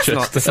in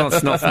Manchester. It's not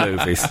snuff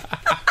movies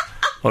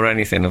or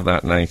anything of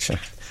that nature.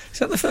 Is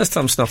that the first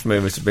time snuff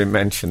movies have been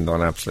mentioned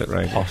on Absolute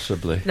Radio?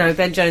 Possibly. No,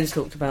 Ben Jones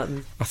talked about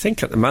them. I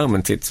think at the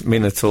moment it's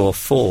Minotaur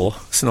 4,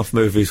 Snuff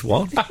Movies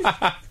 1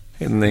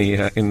 in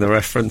the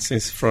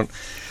references front.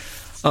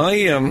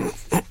 I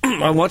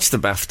watched the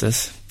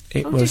BAFTAs.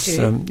 It was,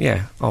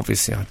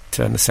 obviously I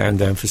turned the sound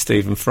down for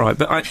Stephen Fry.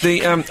 But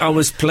I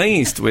was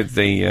pleased with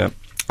the...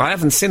 I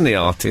haven't seen The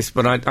Artist,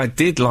 but I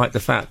did like the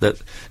fact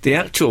that the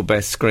actual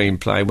best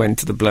screenplay went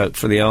to the bloke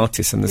for The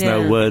Artist, and there's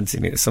no words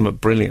in it. There's something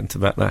brilliant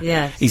about that.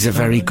 Yes. He's a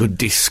very good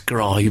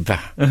describer,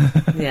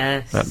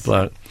 Yes. that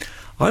bloke.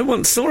 I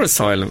once saw a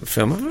silent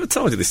film. I've never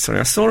told you this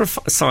story. I saw a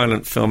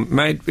silent film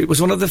made... It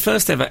was one of the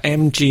first ever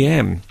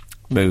MGM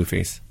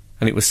movies,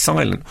 and it was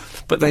silent.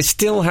 But they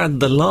still had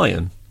the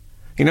lion.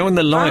 You know when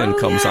the lion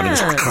comes on,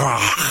 it's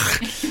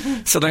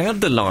like... So they had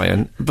the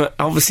lion, but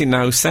obviously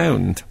no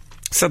sound.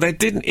 So it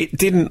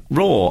didn't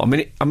roar. I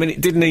mean,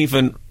 it didn't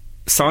even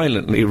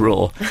silently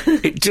roar.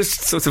 It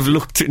just sort of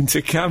looked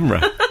into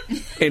camera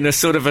in a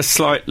sort of a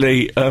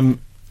slightly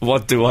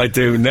what do I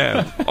do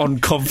now?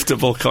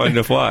 Uncomfortable kind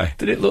of way.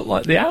 Did it look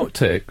like the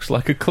outtakes,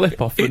 like a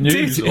clip off the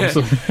news did, or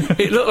something?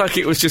 It looked like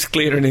it was just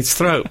clearing its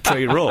throat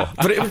pre-raw.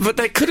 But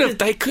they could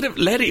have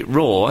let it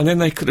raw, and then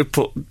they could have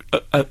put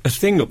a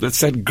thing up that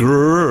said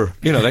grrr.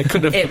 You know, they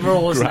could have. It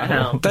roars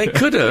now. They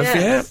could have,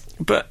 Yes. yeah.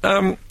 But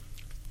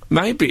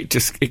maybe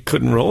it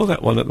couldn't roar,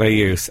 that one that they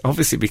used.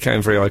 Obviously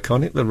became very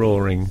iconic, the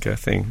roaring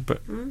thing.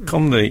 But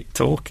come the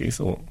talkies,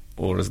 or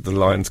as the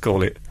Lions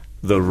call it,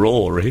 the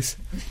roaries,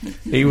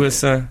 he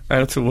was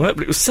out of work.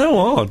 But it was so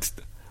odd.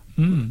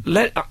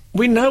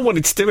 We know what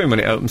it's doing when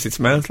it opens its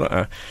mouth like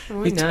that.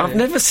 I've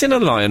never seen a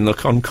lion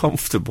look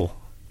uncomfortable.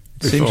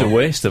 It seems a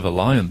waste of a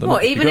lion.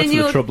 What, even you go in to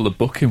your... the trouble of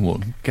booking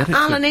one. Get it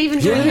Alan, even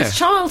during his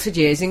childhood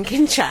years in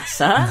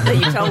Kinshasa, that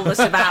you told us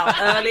about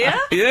earlier.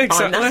 Yeah,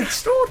 exactly. That's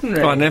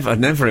extraordinary. I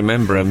never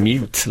remember a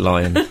mute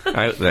lion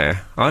out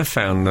there. I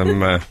found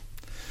them... at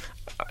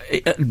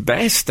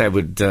best, they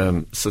would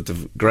sort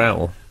of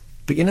growl.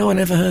 But, I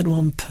never heard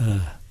one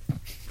purr.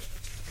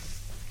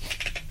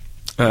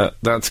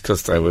 That's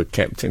because they were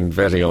kept in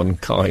very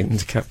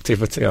unkind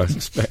captivity, I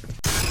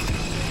suspect.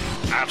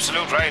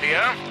 Absolute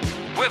Radio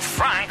with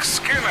Frank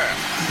Skinner.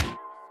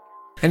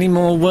 Any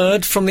more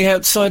word from the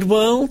outside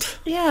world?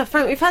 Yeah,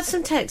 Frank, we've had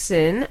some texts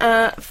in.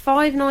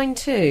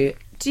 592.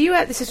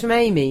 This is from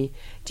Amy.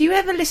 Do you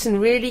ever listen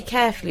really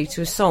carefully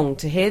to a song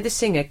to hear the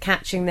singer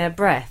catching their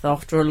breath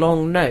after a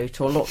long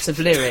note or lots of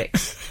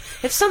lyrics?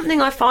 It's something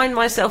I find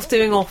myself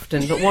doing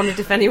often, but wondered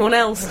if anyone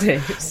else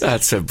does.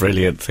 That's a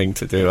brilliant thing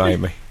to do,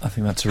 Amy. I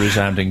think that's a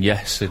resounding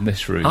yes in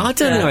this room. I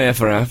don't think I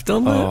ever have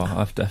done that. Oh,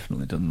 I've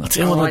definitely done that.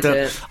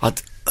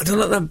 I don't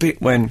like that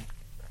bit when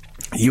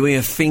you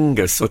hear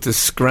fingers sort of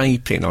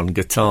scraping on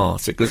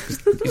guitars. It goes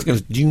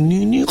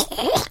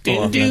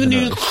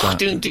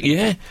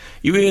yeah,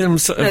 you hear them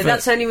sort of... No,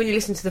 that's only when you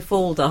listen to The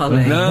Fall,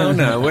 darling.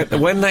 No,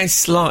 when they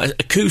slide...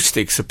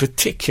 Acoustics are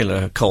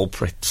particular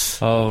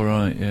culprits. Oh,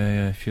 right,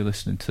 yeah. If you're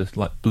listening to,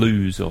 like,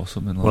 blues or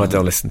something like that. Well, I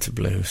don't listen to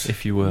blues.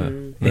 If you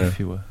were. If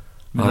you were.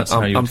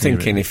 I'm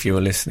thinking if you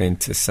were listening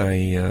to,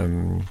 say,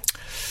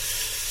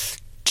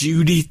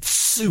 Judy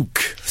Tsook.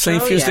 Say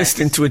if you was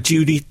listening to a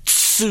Judy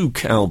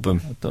Tsook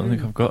album. I don't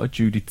think I've got a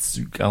Judy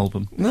Tsook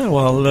album. No,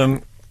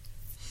 well...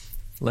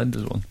 lend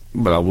us one.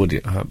 Well, I would,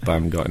 but I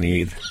haven't got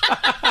any either.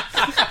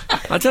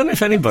 I don't know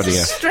if anybody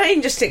has.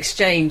 Strangest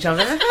exchange I've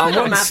ever heard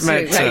on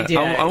Absolute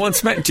Radio. I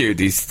once met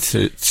Judy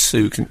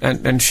Tsook,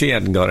 and she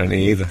hadn't got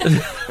any either.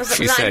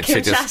 She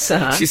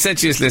said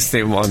she was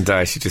listening one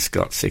day, she just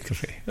got sick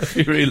of it. Have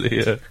you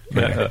really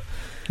met her?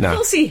 No. Of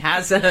course he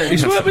hasn't.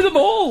 He's worked with them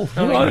all.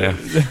 Yeah.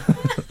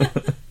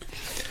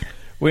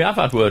 We have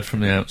had word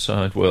from the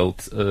outside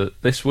world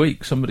this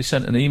week. Somebody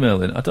sent an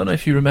email in. I don't know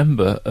if you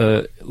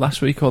remember,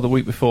 last week or the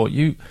week before,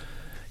 you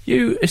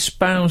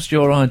espoused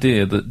your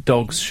idea that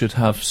dogs should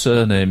have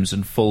surnames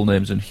and full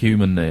names and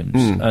human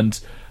names.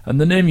 And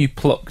the name you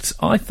plucked,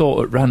 I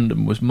thought at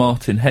random, was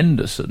Martin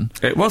Henderson.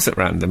 It was at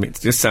random. It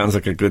just sounds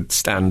like a good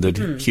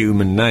standard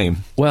human name.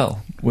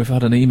 Well, we've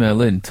had an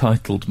email in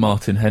titled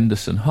Martin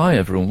Henderson. Hi,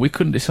 everyone. We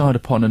couldn't decide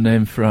upon a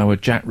name for our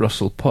Jack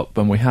Russell pup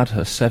when we had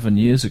her 7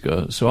 years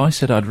ago, so I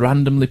said I'd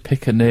randomly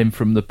pick a name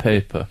from the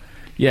paper.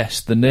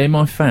 Yes, the name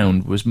I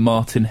found was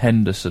Martin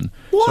Henderson.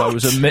 What? So I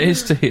was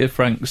amazed to hear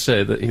Frank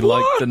say that he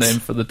liked the name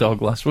for the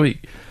dog last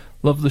week.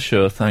 Love the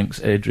show, thanks,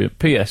 Adrian.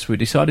 P.S. We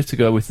decided to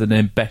go with the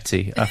name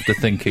Betty after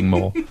thinking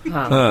more. You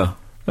I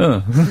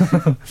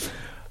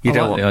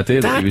don't like the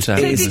idea that he was out.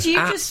 So did you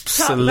just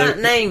pluck that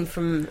name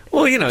from...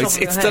 Well,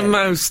 it's the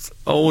most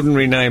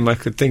ordinary name I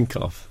could think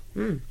of.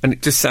 And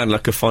it just sounded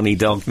like a funny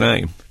dog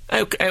name.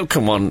 How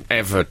can one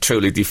ever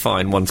truly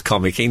define one's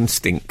comic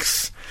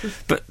instincts?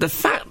 But the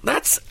fact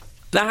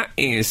that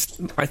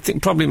is, I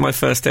think, probably my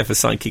first ever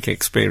psychic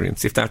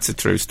experience, if that's a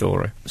true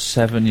story.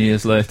 7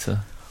 years later.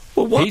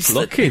 Well, he's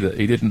lucky that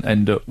he didn't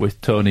end up with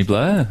Tony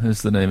Blair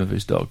as the name of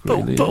his dog,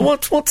 really. But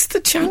what's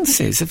the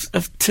chances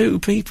of two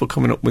people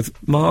coming up with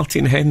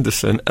Martin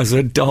Henderson as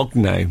a dog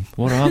name?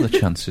 What are the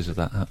chances of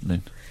that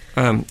happening?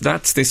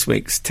 That's this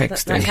week's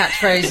texting. That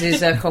catchphrase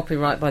is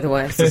copyright, by the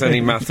way. If there's any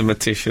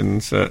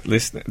mathematicians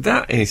listening.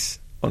 That is...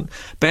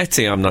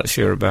 Betty, I'm not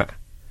sure about.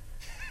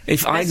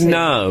 If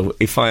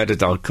I had a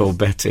dog called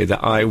Betty,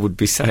 that I would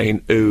be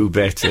saying, ooh,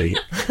 Betty.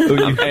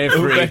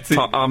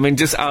 I mean,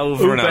 just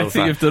over and over.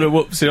 Betty, you've done a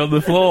whoopsie on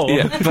the floor.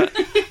 Yeah, but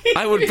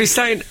I would be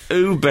saying,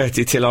 ooh,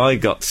 Betty, till I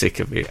got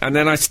sick of it. And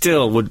then I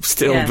would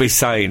be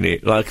saying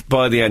it. Like,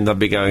 by the end, I'd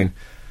be going,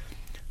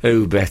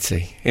 ooh,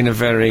 Betty, in a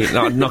very...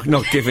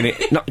 not giving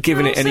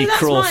it any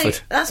Crawford.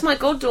 That's my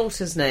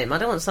goddaughter's name. I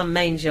don't want some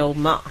mangy old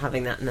mutt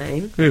having that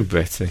name. Ooh,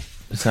 Betty.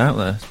 It's out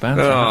there. It's bound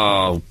to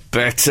happen.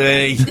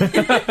 Betty.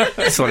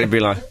 That's what it'd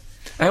be like.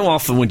 How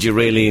often would you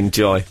really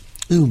enjoy,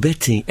 ooh,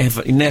 Betty,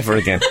 never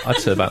again? I'd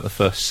say about the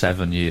first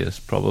 7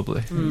 years,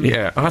 probably.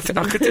 Yeah, I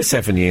could do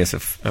 7 years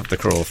of the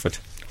Crawford.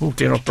 Oh,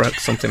 dear, I broke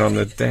something on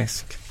the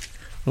desk.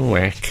 Oh,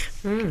 heck.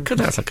 Could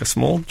have like a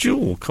small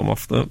jewel come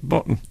off the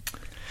bottom.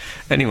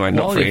 Anyway,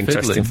 not very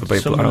interesting for people.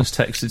 Someone has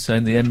texted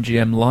saying the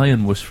MGM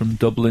lion was from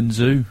Dublin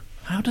Zoo.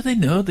 How do they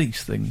know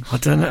these things? I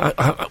don't know.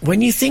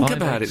 When you think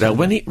about it, though,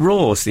 when it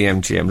roars, the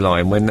MGM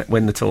lion,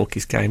 when the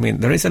talkies came in,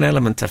 there is an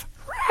element of...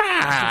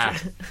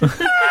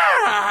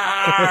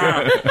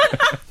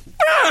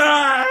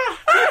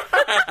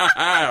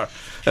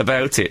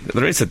 about it.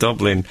 There is a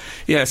Dublin.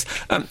 Yes.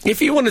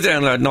 If you want to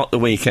download Not the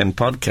Weekend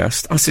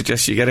podcast, I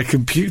suggest you get a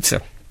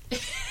computer.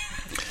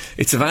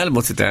 It's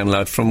available to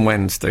download from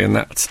Wednesday, and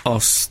that's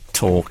us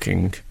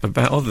talking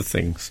about other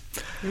things.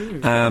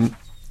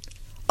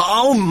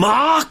 Oh,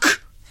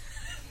 Mark!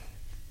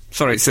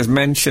 Sorry, it says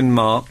mention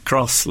Mark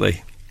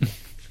Crossley.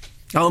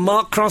 Oh,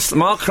 Mark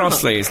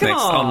Crossley is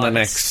next on the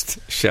next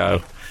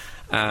show.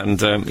 And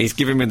he's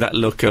giving me that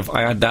look of,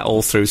 I had that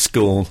all through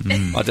school.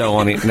 I don't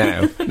want it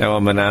now. Now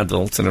I'm an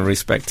adult and a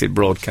respected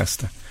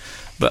broadcaster.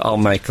 But I'll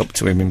make up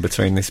to him in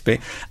between this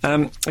bit.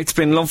 It's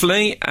been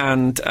lovely,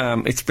 and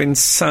it's been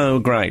so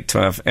great to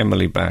have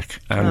Emily back.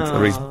 And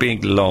there is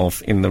big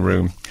love in the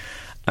room.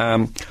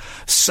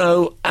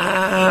 So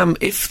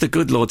if the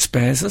good Lord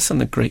spares us and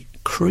the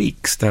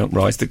creeks don't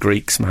rise, the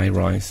Greeks may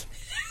rise.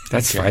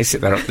 Let's face it,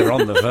 they're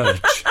on the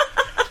verge.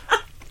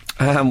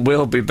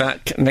 We'll be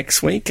back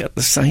next week at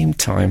the same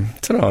time.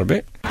 Ta-ra a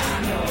bit.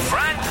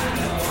 Frank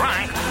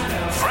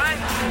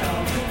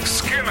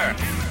Skinner.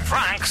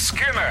 Frank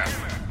Skinner.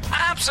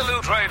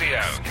 Absolute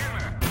Radio.